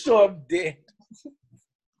 Make sure I'm dead.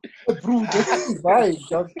 Bro, the ship is vibes,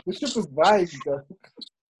 dog. The ship is vibes, dog.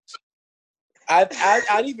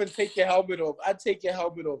 I'd even take your helmet off. I'd take your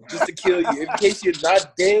helmet off just to kill you. In case you're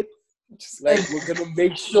not dead, like, we're going to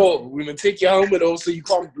make sure. We're going to take your helmet off so you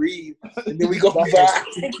can't breathe. And then we go back.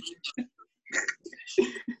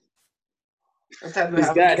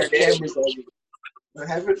 Sometimes they have cameras on you.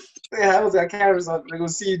 They have got cameras on. They're going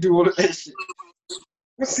to see you do all of that shit.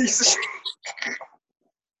 See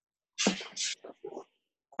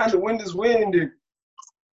and the wind is windy.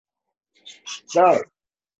 Dog.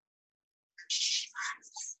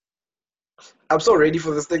 I'm so ready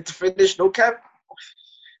for this thing to finish. No cap.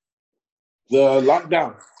 The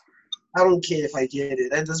lockdown. I don't care if I get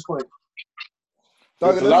it at this point.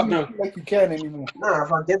 Dog, it doesn't feel like you can anymore. Nah,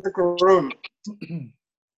 if I get the corona.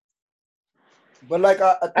 But like,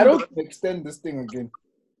 I don't extend this thing again.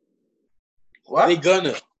 What? They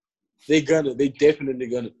definitely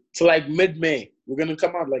gonna. So like mid-May. We're gonna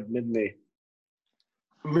come out like mid-May.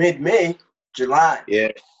 Mid-May? July.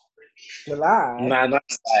 Yeah. July? Nah, not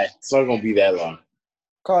July. It's not gonna be that long.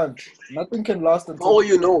 Can't. Nothing can last until... Oh,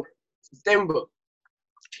 you know. September.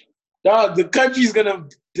 Dog, the country's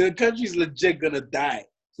legit gonna die.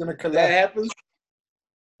 It's gonna collapse. That happens.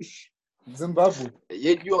 Zimbabwe.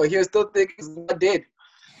 Yet you are here still thinking it's not dead.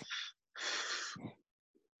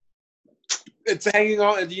 It's hanging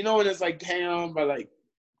on. Do you know when it's like hanging on by like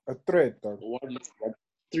a thread, dog? Like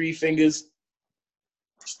 3 fingers.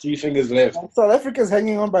 There's 3 fingers left. South Africa's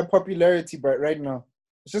hanging on by popularity, but right now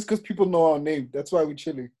it's just because people know our name. That's why we're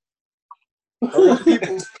chilling.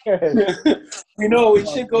 People, you know, when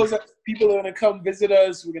shit goes up, people are gonna come visit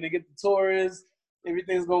us. We're gonna get the tourists.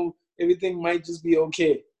 Everything might just be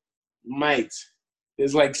okay. Might.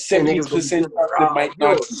 There's like 70% that might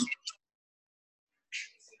not be.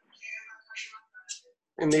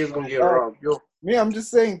 And niggas gonna get robbed, yo. Me, I'm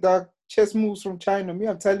just saying, dog. Chess moves from China. Me,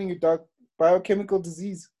 I'm telling you, dog. Biochemical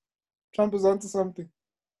disease. Trump is onto something.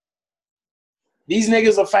 These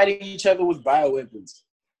niggas are fighting each other with bioweapons.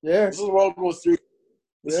 Yeah. This is World War III.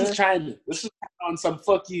 This is China. This is on some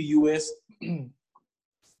fuck you, U.S.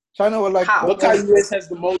 China will like... Look how U.S. has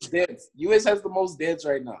the most deaths. U.S. has the most deaths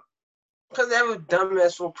right now. Because they have a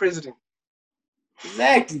dumbass for president.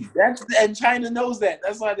 Exactly. And China knows that.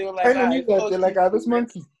 That's why they were like... China knew that. They're like, this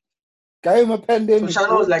monkey. Got him a pandemic. So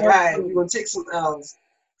China was like, we're going to take some L's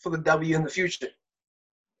for the W in the future.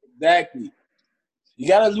 Exactly. You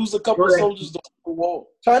got to lose a couple of soldiers to the war.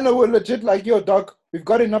 China were legit like, yo, dog, we've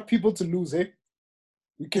got enough people to lose, eh?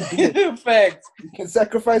 We can do it. Fact. We can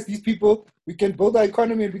sacrifice these people. We can build our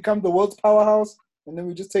economy and become the world's powerhouse, and then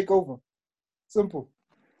we just take over. Simple.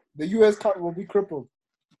 The U.S. will be crippled.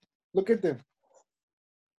 Look at them.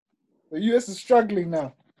 The U.S. is struggling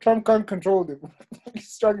now. Trump can't control them. He's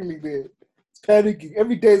struggling there. He's panicking.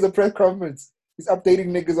 Every day is a press conference. He's updating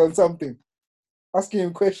niggas on something. Asking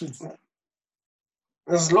him questions.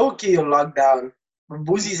 There's low-key a lockdown.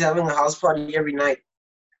 Boozie's having a house party every night.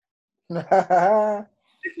 Those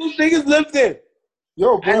niggas live there.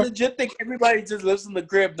 Yo, bro. I legit think everybody just lives in the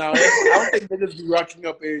crib now. I don't think niggas be rocking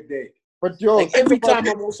up every day. But yo, like every time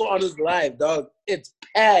I'm also on his live, dog, it's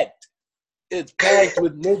packed. It's packed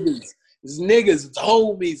with niggas. It's niggas. It's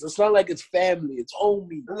homies. It's not like it's family. It's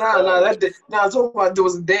homies. I'm talking about there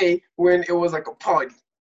was a day when it was like a party.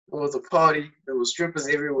 It was a party. There was strippers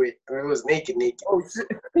everywhere. I mean, it was naked. Oh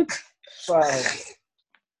shit! Wow.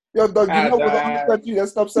 Yo, dog, you know we're the only country that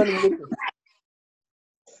stopped selling liquor.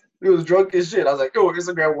 He was drunk as shit. I was like, yo,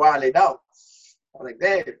 Instagram wilding out. I was like,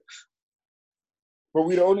 damn. But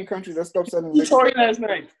we the only country that stopped selling liquor. You told me last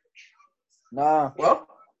night. Nah. Well?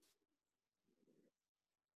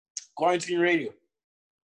 Quarantine Radio.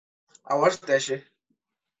 I watched that shit.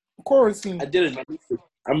 Quarantine. I didn't.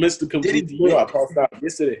 I missed the complete video. I passed out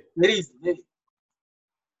yesterday.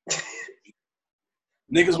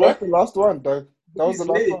 Niggas what? That's the last one, dog. That was the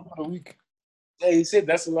last one for the week. Yeah, he said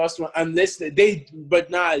that's the last one. Unless but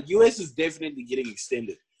nah, US is definitely getting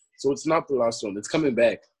extended. So it's not the last one. It's coming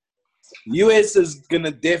back. US is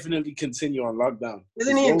gonna definitely continue on lockdown.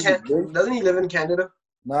 Isn't he in Canada? Doesn't he live in Canada?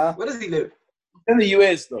 Nah. Where does he live? In the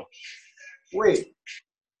US though. Wait.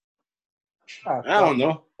 I don't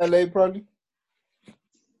know. LA probably.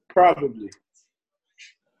 Probably.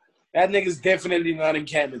 That nigga's definitely not in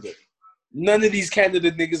Canada. None of these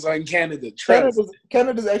Canada niggas are in Canada. Trust.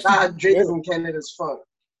 Canada's actually. Drake is in Canada as fuck.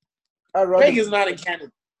 Drake is not in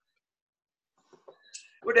Canada.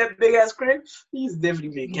 With that big ass crib, he's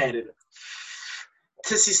definitely in Canada.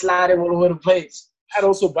 Tissy sliding all over the place. I'd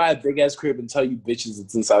also buy a big ass crib and tell you bitches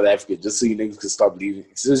it's in South Africa just so you niggas can stop leaving.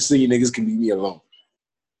 Just so you niggas can leave me alone.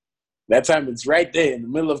 That time it's right there in the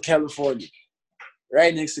middle of California.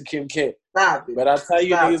 Right next to Kim K. Stop it. But I'll tell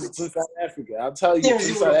you niggas it. it's in South Africa. I'll tell you it's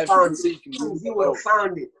in TMZ South Africa. So you can TMZ would have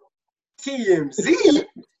found it. TMZ?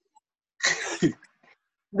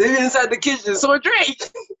 They inside the kitchen. So Drake.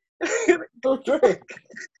 No Drake.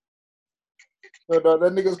 No,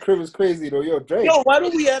 that nigga's crib is crazy though. Yo, Drake. Yo, why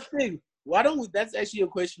don't we have things? Why don't we? That's actually a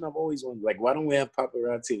question I've always wondered. Like, why don't we have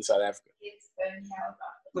paparazzi in South Africa?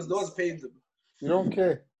 Because no one's paid them. You don't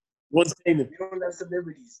care. What's paying them? We don't have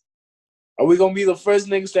celebrities. Are we gonna be the first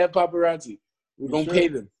niggas to have paparazzi? We're gonna pay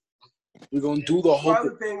them. We're gonna do the whole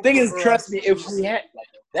thing. Thing is, trust me, if we had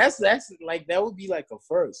that's like that would be like a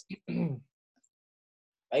first.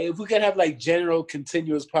 Like if we could have like general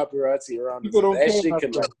continuous paparazzi around us,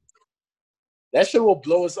 that shit will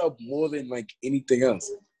blow us up more than like anything else.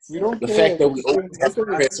 We don't the care. fact that we always have to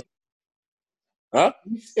press. Huh?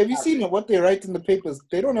 Have you seen what they write in the papers?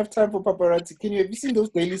 They don't have time for paparazzi. Have you seen those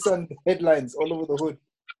Daily Sun headlines all over the hood?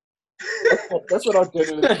 That's what our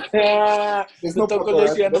journalists. There's no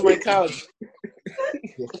paparazzi under my couch.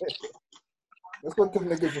 That's what them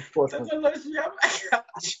niggas are for.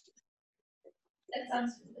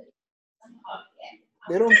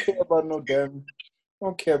 They don't care about no damn.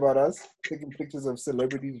 Don't care about us taking pictures of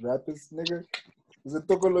celebrities, rappers, nigga. There's a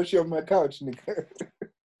Tokoloshi on my couch, nigga.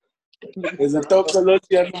 There's a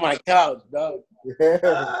Tokoloshi under my couch, dog. Yeah.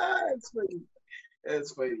 That's funny.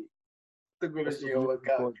 That's funny. Tokoloshi on my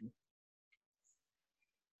couch.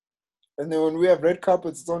 And then when we have red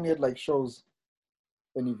carpets, it's only at like shows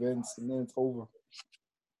and events, and then it's over.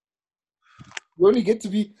 You only get to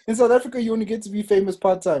be in South Africa. You only get to be famous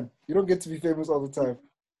part time. You don't get to be famous all the time.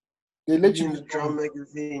 They let you Drum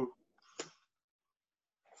magazine.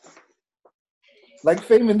 Like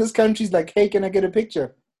fame in this country is like, hey, can I get a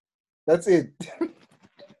picture? That's it.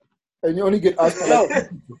 And you only get asked.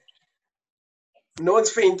 No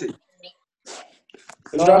one's fainted.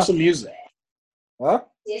 Let's drop some music. Huh?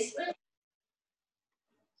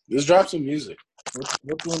 Let's drop some music. What do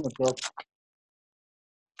you want to drop?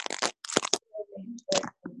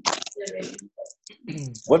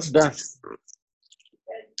 What's that?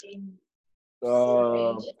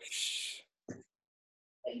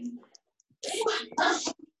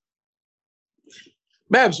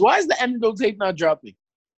 Babs, why is the antidote tape not dropping?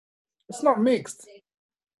 It's not mixed.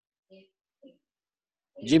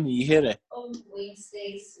 Jimmy, you hear that?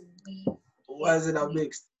 Why is it not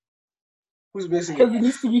mixed? Who's mixing Because it? it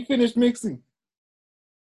needs to be finished mixing.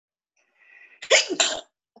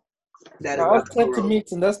 That I was set to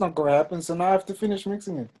mix, and that's not going to happen, so now I have to finish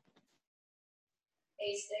mixing it.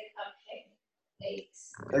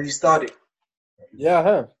 Have you started? Yeah, I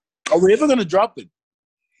have. Are we ever going to drop it?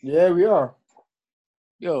 Yeah, we are.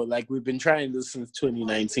 Yo, like we've been trying this since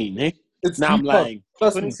 2019, eh? It's now detox. I'm lying.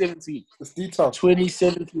 Trust 2017. Me. It's detox.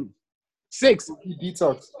 2017. 6.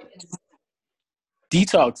 Detox.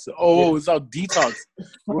 Detox. Oh, yeah. It's our detox.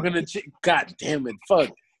 We're going to... God damn it.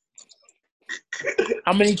 Fuck.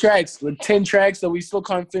 How many tracks? Like 10 tracks that we still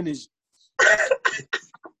can't finish.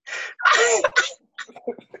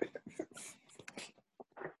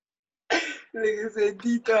 Nigga said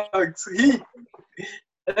detox.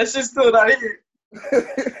 That shit's still not here.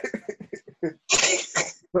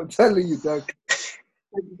 I'm telling you, dog.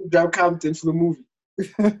 Drop Compton for the movie.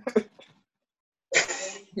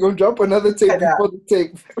 You're gonna drop another tape before the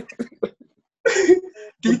tape.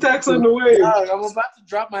 Detox on the way. I'm about to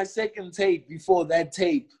drop my second tape before that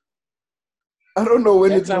tape. I don't know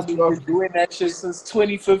when it's been doing that shit since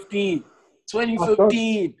 2015.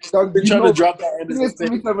 2015. Dog, been trying to drop that.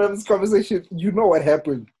 Every time I have this conversation, you know what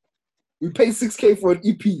happened. We paid $6,000 for an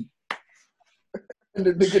EP. And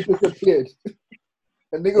the nigga disappeared.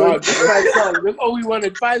 And nigga just 5 songs. That's all we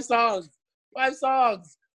wanted. 5 songs. 5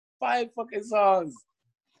 songs. 5 fucking songs.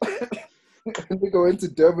 And nigga went to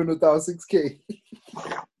Durban without $6,000.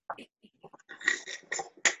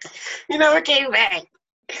 You never came back.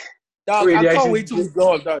 Dog, I can't wait till we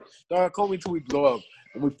blow up, dog. I can't wait till we blow up.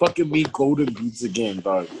 And we fucking meet Golden Beats again,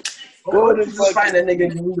 dog. Golden Beats. Just find that nigga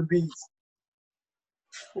and give him the beats.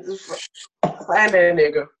 Just find that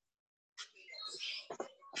nigga.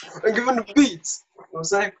 And give him the beats. You know what I'm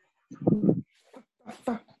saying?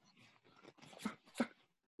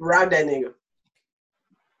 Ride that nigga.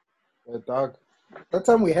 Yeah, dog. That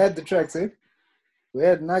time we had the tracks, eh? We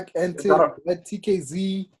had Nak Entin, we had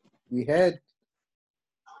TKZ, we had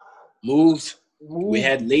Moves. Move, We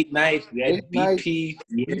had late night. We had Late Night, BP.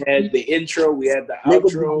 We had the intro. We had the Nigga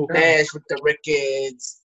outro. Dash with the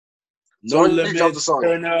records. No So when did they drop the limits. song?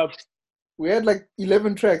 Turn up. we had like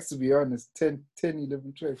 11 tracks to be honest. 10,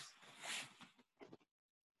 11 tracks.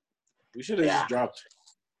 We should have just dropped.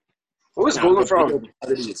 Where's Nah, Golden the from? video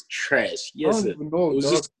quality is trash. I Yes, don't sir. even know, It was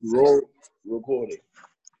dog. just raw recording.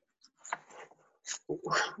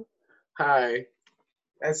 Hi.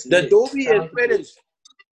 That's The it. Dolby Shout is out to finished.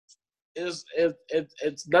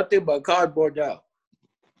 It's nothing but cardboard now.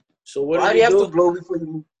 So what Why do do you we have do? to blow before you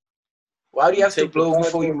move? Why do you have to Take the blow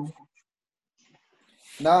before you cardboard. move?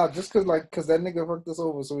 Nah, just cause that nigga fucked us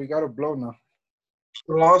over, so we gotta blow now.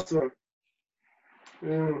 The last one.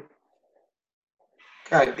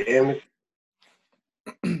 God damn it.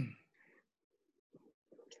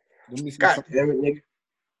 Let me see God something. damn it,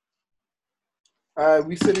 nigga.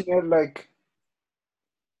 We sitting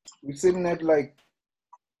at like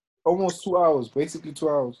almost 2 hours, basically 2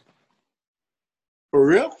 hours. For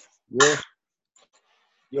real? Yeah,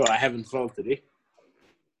 Yo, I having fun today.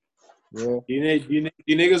 yeah. You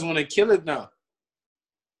niggas want to kill it now.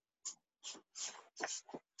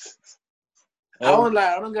 I don't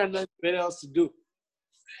lie. I don't got nothing better else to do.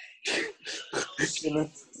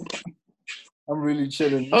 Chilling. I'm really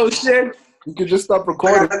chilling. Oh shit! You could just stop I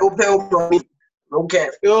recording. gotta go pay with money. No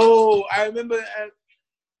cap. Yo, I remember.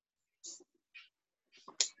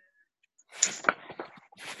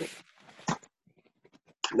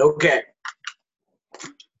 No cap.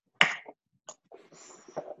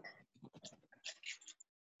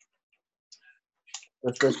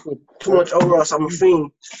 That's that shit. Too much over us. I'm a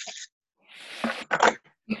fiend.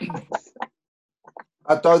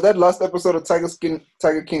 I thought that last episode of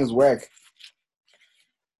Tiger King is whack.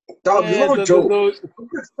 Dog, Yeah, no joke.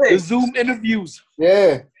 the Zoom interviews.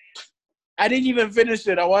 Yeah, I didn't even finish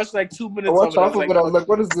it. I watched like 2 minutes I watched of it. half of it. I was like,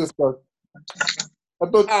 "What is this, dog?" I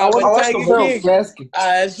thought I watched Tiger the Carol King. Baskin.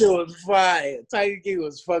 That shit was fire. Tiger King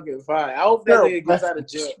was fucking fire. I hope that Carol nigga gets out of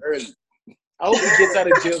jail early. I hope he gets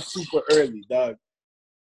out of jail super early, dog.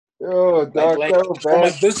 Yo, dog, Like Carol on my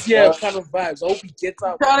Baskin. this year kind of vibes. I hope he gets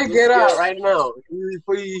out. Trying to this get year. out right now.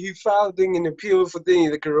 He filed an appeal for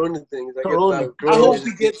the corona thing. Like Corona. I hope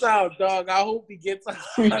he gets out, dog. I hope he gets out.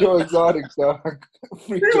 Free Joe Exotic, dog.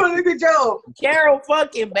 Free Joe Look at Joe. Carol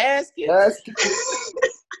fucking Baskin. Baskin.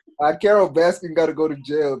 Carol Baskin got to go to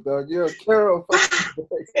jail, dog. Yo, Carol fucking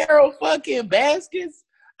Baskin. Carol fucking Baskins.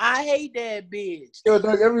 I hate that bitch. Yo,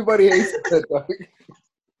 dog, everybody hates that, dog.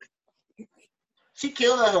 She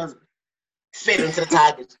killed her husband. Fed him to the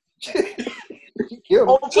tigers. She killed him.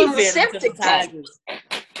 Open the septic tank.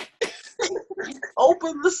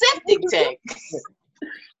 Open the septic tank.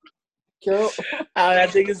 Carol. I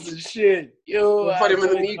think it's the shit. Yo, We'll put him in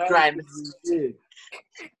the meat grinder. Shit.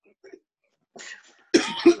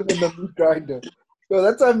 In the meat grinder. Yo,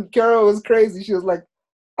 that time Carol was crazy. She was like,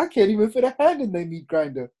 I can't even fit a hand in the meat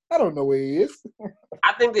grinder. I don't know where he is.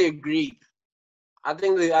 I think they agreed. I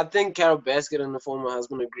think Carol Baskin and the former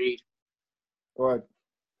husband agreed. What?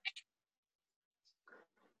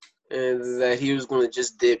 And that he was gonna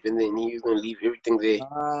just dip and then he was gonna leave everything there.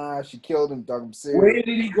 She killed him, dog. I'm serious. Where did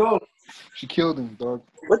he go? She killed him, dog.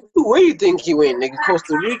 Where you think he went, nigga?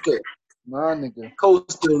 Costa Rica. Nah, nigga.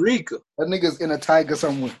 Costa Rica. That nigga's in a tiger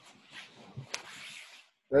somewhere.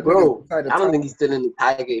 That Bro, nigga's inside a I don't tiger. think he's still in the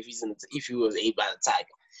tiger if he was ate by the tiger.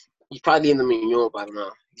 He's probably in the mignon by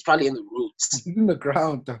now. He's probably in the roots. He's in the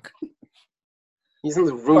ground, dog. He's in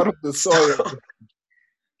the Part roots. of the soil.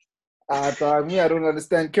 Dog, me, I don't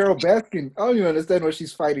understand. Carol Baskin, I don't even understand what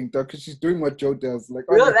she's fighting, dog, because she's doing what Joe does. Like,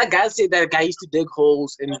 You know, that guy said that guy used to dig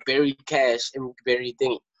holes and bury cash and bury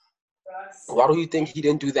things. Why do you think he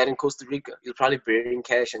didn't do that in Costa Rica? He was probably burying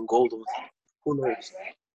cash and gold. Who knows?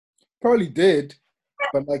 probably did,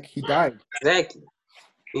 but like he died. Exactly.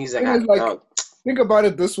 He's like, Thing is, like, think about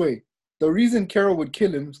it this way: the reason Carol would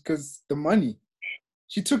kill him is because the money.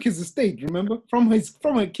 She took his estate, remember, from his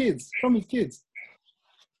kids.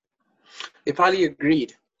 they probably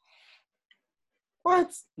agreed.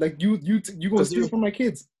 What? Like you gonna steal from my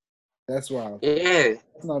kids? That's wild. Yeah.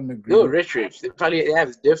 That's not an They agreement. were rich. They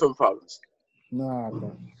have different problems. Nah,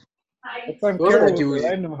 bro. That time What Carol did I was do a with it?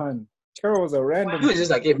 random hun. Carol was a random. He was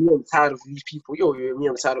just like, yeah, me, I'm tired of these people. Yo, me,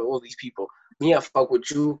 I'm tired of all these people. Me, I fuck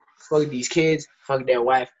with you. Fuck these kids. Fuck their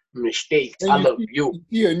wife. Mistakes. And I love see, you.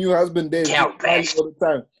 You see her new husband there Carol just all the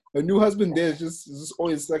time. Her new husband there is just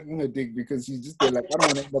always sucking her dick because he's just there like, I don't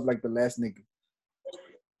want to end up like the last nigga.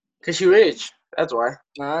 Cause she rich. That's why.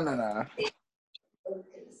 Nah.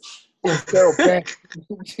 Carol back to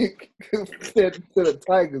the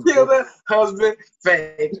Tigers. Kill Bro. the husband,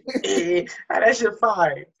 fake. How that shit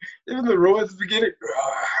fire. Even the roar at the beginning.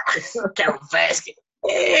 Carol Baskin.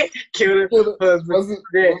 Kill the husband.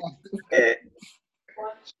 Yeah.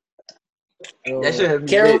 That shit has me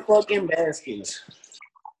Carol lit. fucking Baskins.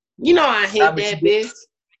 You know I hate Nah, but that you bitch.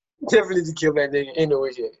 Definitely to kill that nigga. Ain't no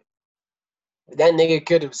way shit. That nigga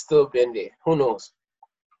could have still been there. Who knows?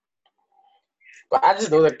 But I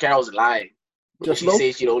just know that Carol's lying. Just She know?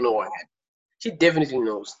 says she don't know what happened. She definitely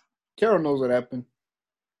knows. Carol knows what happened.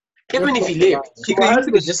 Even if he lived, he could have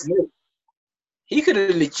just lived. He could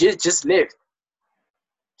have legit just lived.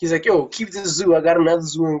 He's like, yo, keep this zoo. I got another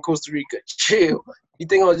zoo in Costa Rica. Chill. You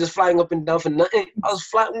think I was just flying up and down for nothing? I was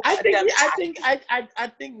flying. I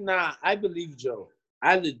think nah. I believe Joe.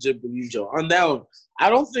 I legit believe Joe. On that one, I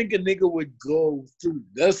don't think a nigga would go through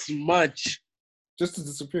this much. Just to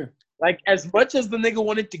disappear. Like, as much as the nigga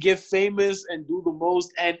wanted to get famous and do the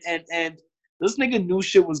most, and this nigga knew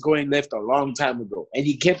shit was going left a long time ago, and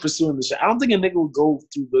he kept pursuing the shit. I don't think a nigga would go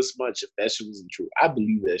through this much if that shit wasn't true. I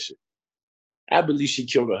believe that shit. I believe she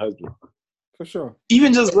killed her husband. For sure.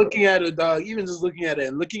 Even just looking at her, dog. Even just looking at her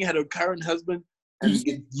and looking at her current husband, and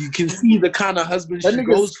you can see the kind of husband that she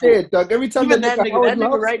nigga's goes scared, for. dog. Every time Even that nigga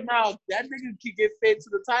loves, right now, that nigga could get fed to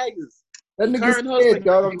the Tigers. that The nigga's current scared, husband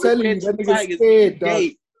dog. could I'm get telling fed you, to that the nigga's Tigers scared, any dog.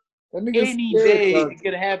 day. That nigga's Any scared, day dog. it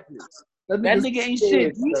could happen. That That nigga ain't scared,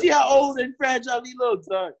 shit. You dog. see how old and fragile he looks,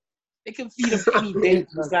 dog. They can feed him any day to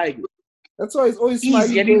the Tigers. That's why he's always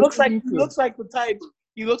smiling. Easy. And he looks like the type.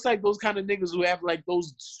 He looks like those kind of niggas who have like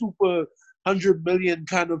those super 100 million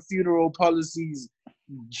kind of funeral policies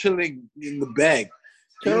chilling in the bag.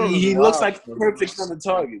 He looks like the perfect kind of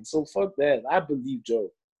target. So fuck that. I believe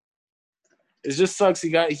Joe. It just sucks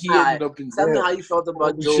he ended up in jail. Tell me how you felt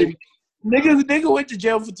about Joe. Nigga went to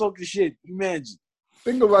jail for talking shit. Imagine.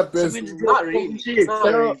 Think about this. Not really.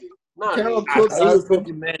 Carol killed her husband.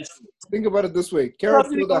 Think about it this way. Carol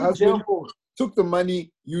killed her husband, took the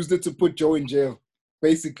money, used it to put Joe in jail.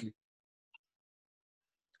 Basically.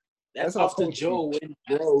 That's after Joe went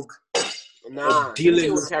broke. Nah,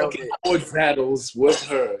 dealing with fucking court battles with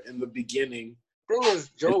her in the beginning. Thing is,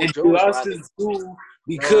 Joe lost his school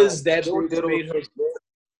because that bitch made her broke.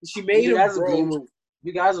 She made him broke.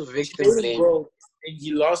 You guys are victim blaming. And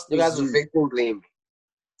he lost. You guys are victim blaming.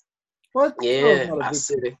 What? Yeah, I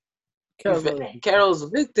said it. Carol's a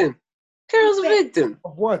victim. Carol's a victim.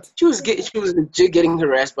 Of what? She was legit getting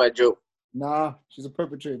harassed by Joe. Nah, she's a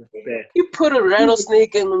perpetrator. You put a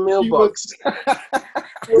rattlesnake in the mailbox.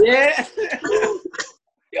 Yeah.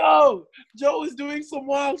 Yo, Joe was doing some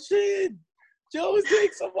wild shit. Yeah.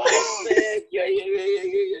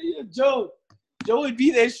 Joe would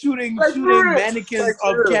be there shooting mannequins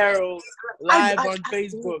of Carol live on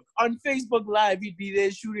Facebook. On Facebook Live, he'd be there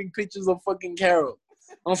shooting pictures of fucking Carol.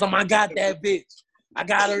 On some, I got that bitch. I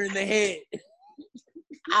got her in the head.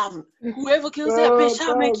 Whoever kills that bitch,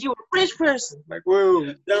 I'll make you a rich person. Like,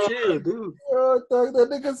 whoa, chill, dude. Oh, dog, that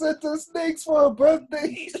nigga sent us snakes for a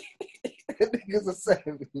birthday. That nigga's a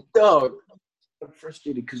savage. Dog. I'm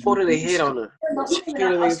frustrated because what did they hit on her?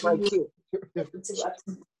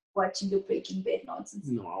 Watching the Breaking Bad nonsense.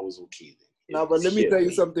 No, I was okay then. No, but let me tell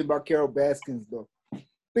you something about Carol Baskins, though.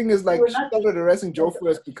 Thing is, like, she started arresting Joe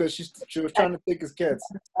first because she was trying to take his cats.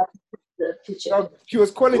 Dog, she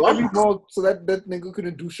was calling every mall so that nigga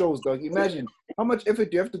couldn't do shows, dog. Imagine how much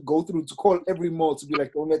effort you have to go through to call every mall to be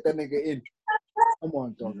like, don't let that nigga in. Come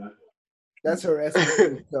on, dog. That's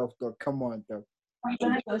harassing itself, dog. Come on, dog.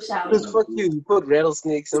 Just fuck you. You put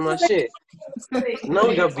rattlesnakes in my shit. No,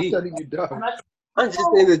 you got beat. I'm just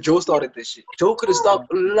saying that Joe started this shit. Joe could have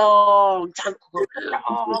stopped a long time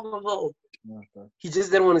ago. He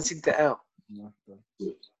just didn't want to take the L.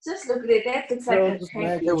 Just look at it. That looks like a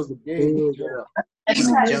tank. That was a big L.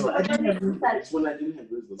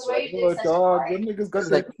 Oh, dog. That nigga's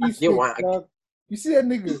got like dog. You see that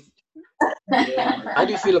nigga? How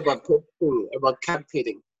do you feel about cap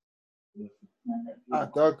pitting?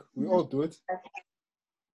 Dog, we all do it.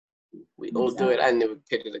 We all do it. I never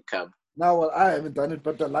pitted a cub. Now, well, I haven't done it,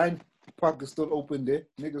 but the line park is still open there.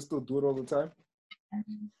 Niggas still do it all the time.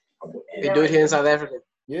 They do it here in South Africa?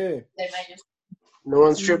 Yeah. No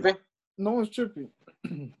one's tripping? No one's tripping.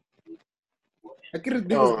 I get it,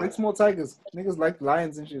 niggas like small tigers. Niggas like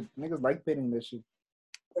lions and shit. Niggas like petting that shit.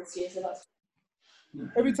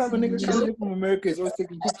 Every time a nigga comes in from America, he's always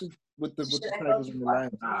taking pictures with the tigers and the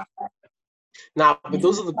lions. Nah, but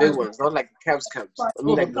those are the big ones, not like the Cubs. I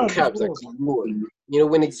mean, like the Cubs, like more. You know,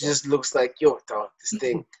 when it just looks like, yo, dog, this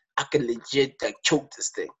thing, I can legit like choke this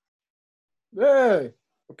thing. Yeah.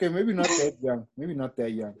 Okay, maybe not that young. Maybe not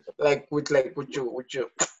that young. Like with your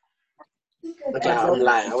Okay, I'm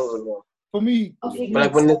lying. I wasn't wrong. For me, But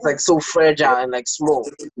like when it's like so fragile and like small,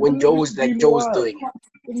 when Joe's doing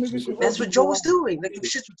it. That's what Joe was doing. Like the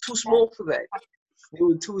shits were too small for that. They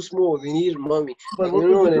were too small. They needed mommy. But You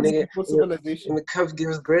know when a nigga for civilization? when the cup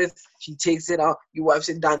gives birth, she takes it out, he wipes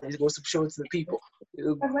it down, he goes to show it to the people.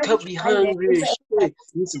 The cup be hungry as shit.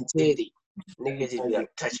 Need some teddy. Niggas just be like,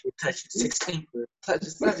 touch it, 6 feet. Touch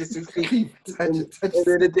it, 6 feet. And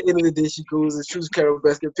then at the end of the day, she goes and shoots Carol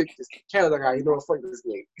Baskin pictures. Carol's like, you know what, fuck this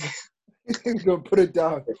nigga. He's gonna put it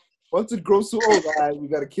down. Once it grows too old, we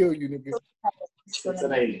gotta kill you, nigga.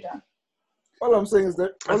 All I'm saying is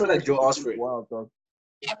that I feel like Joe asked for it. Wow, dog.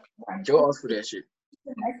 Joe asked for that shit.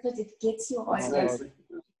 But it gets you on.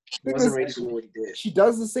 He wasn't ready for what he did. She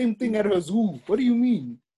does the same thing at her zoo. What do you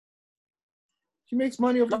mean? She makes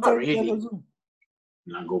money off the Not at really. her zoo.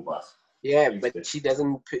 Not go boss. Yeah, but she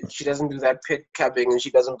doesn't do that pit capping and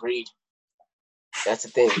she doesn't breed. That's the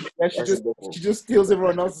thing. Yeah, That's she just steals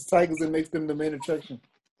everyone else's tigers and makes them the main attraction.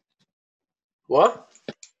 What?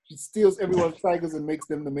 She steals everyone's tigers and makes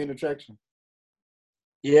them the main attraction.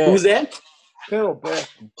 Yeah. Who's that? Carol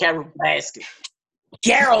Baskin. Carol Baskin.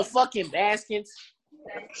 Carol fucking Baskins.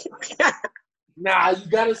 Nah, you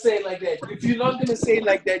gotta say it like that. If you're not gonna say it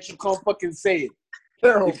like that, you can't fucking say it.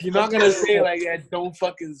 Carol. If you're not gonna say it like that, don't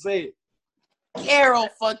fucking say it. Carol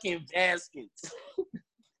fucking Baskins.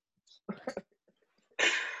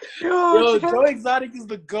 Yo, Joe Exotic is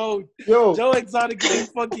the GOAT. Yo, Joe Exotic is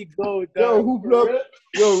the fucking GOAT. yo, who blew up?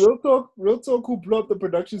 Yo, real talk, who blew up the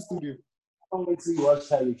production studio? I'm wait till you watch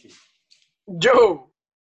Tyler King. Joe.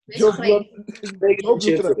 Joe blew up. Joe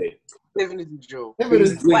blew it up. Definitely Joe.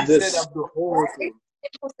 Evidence. Doing this. Set up the whole thing.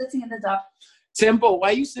 People sitting in the dark. Tempo, why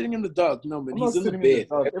are you sitting in the dark? No, man, I'm he's not in the sitting in the bed.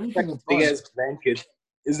 dark. Everything is Big fine. ass blanket.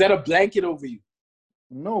 Is that a blanket over you?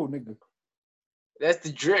 No, nigga. That's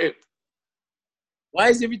the drip. Why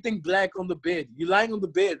is everything black on the bed? You're lying on the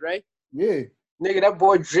bed, right? Yeah. Nigga, that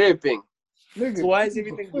boy dripping. Nigga. So why is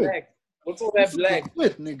everything black? What's all that black?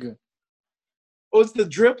 Quit, nigga. Oh, it's the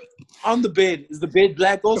drip on the bed. Is the bed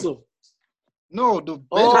black also? No, the bed.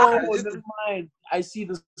 Oh, never mind. I see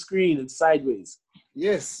the screen. It's sideways.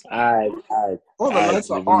 Yes. All right. All the lights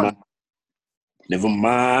are on. Never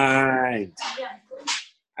mind.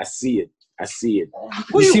 I see it.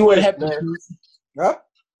 Who You see you what with, happened? Huh?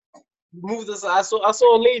 Move this. I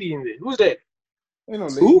saw a lady in there. Who's that? Ain't no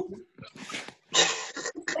lady. Who?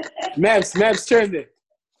 Maps, turn there.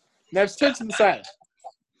 Maps, turn to the side.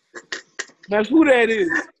 Maps, who that is?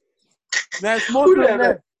 Maps, more to the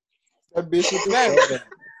left. That bitch with the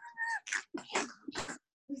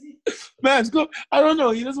Maps, go. I don't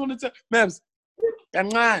know. He doesn't want to tell. Maps, come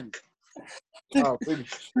on. Oh, baby.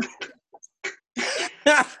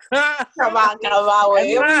 Come on, wherever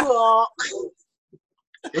you are.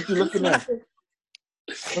 What you looking at?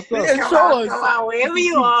 What's up? Yeah, show us. Come on, wherever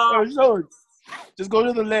you are. Show us. Just go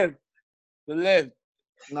to the left. The left.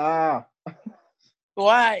 Nah,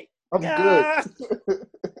 Why? I'm good.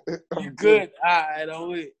 You good? I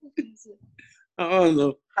don't wait. I don't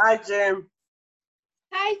know. Hi, Jim.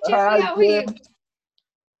 Hi, Jimmy. How are you?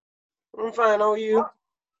 I'm fine. How are you?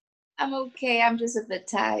 I'm okay. I'm just a bit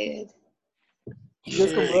tired. Get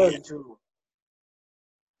some rest. Too.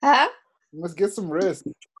 Huh? Let's get some rest.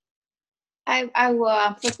 I will.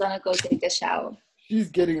 I'm just gonna go take a shower. She's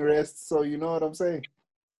getting rest, so you know what I'm saying.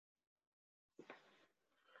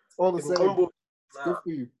 It's all the same. It's good for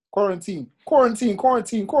you. Quarantine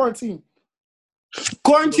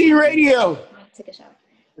Radio. Take a shower.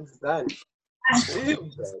 It's done.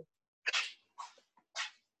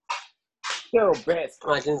 Carol Bass.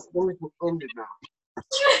 Let me end it now.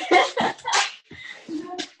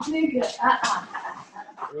 Nigga,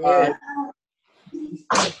 Yeah.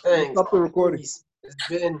 Thanks. Stop the recording. It's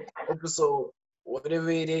been episode whatever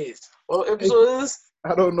it is. What episode is?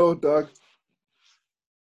 I don't know, dog.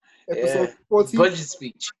 Episode 14. Budget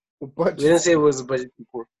speech. The We didn't budget. say it was a budget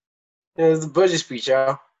before. It was the budget speech,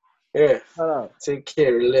 y'all. Yeah. Shout out. Take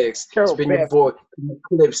care, relax. Carol Spin your Bass. boy.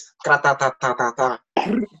 Clips. Ta.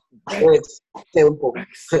 It's tempo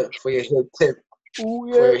for your head tip. Ooh, For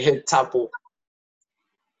your yeah. head topple.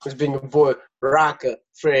 It's been your boy, Rocker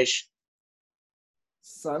Fresh.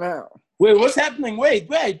 Sign out. Wait, what's happening? Wait.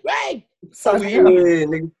 Sign Yeah, out.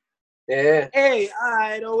 nigga. Yeah. Hey,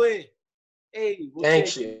 I don't wait. Hey, we'll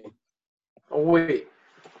Thanks check. you. Oh, wait.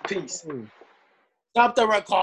 Peace. Stop the record.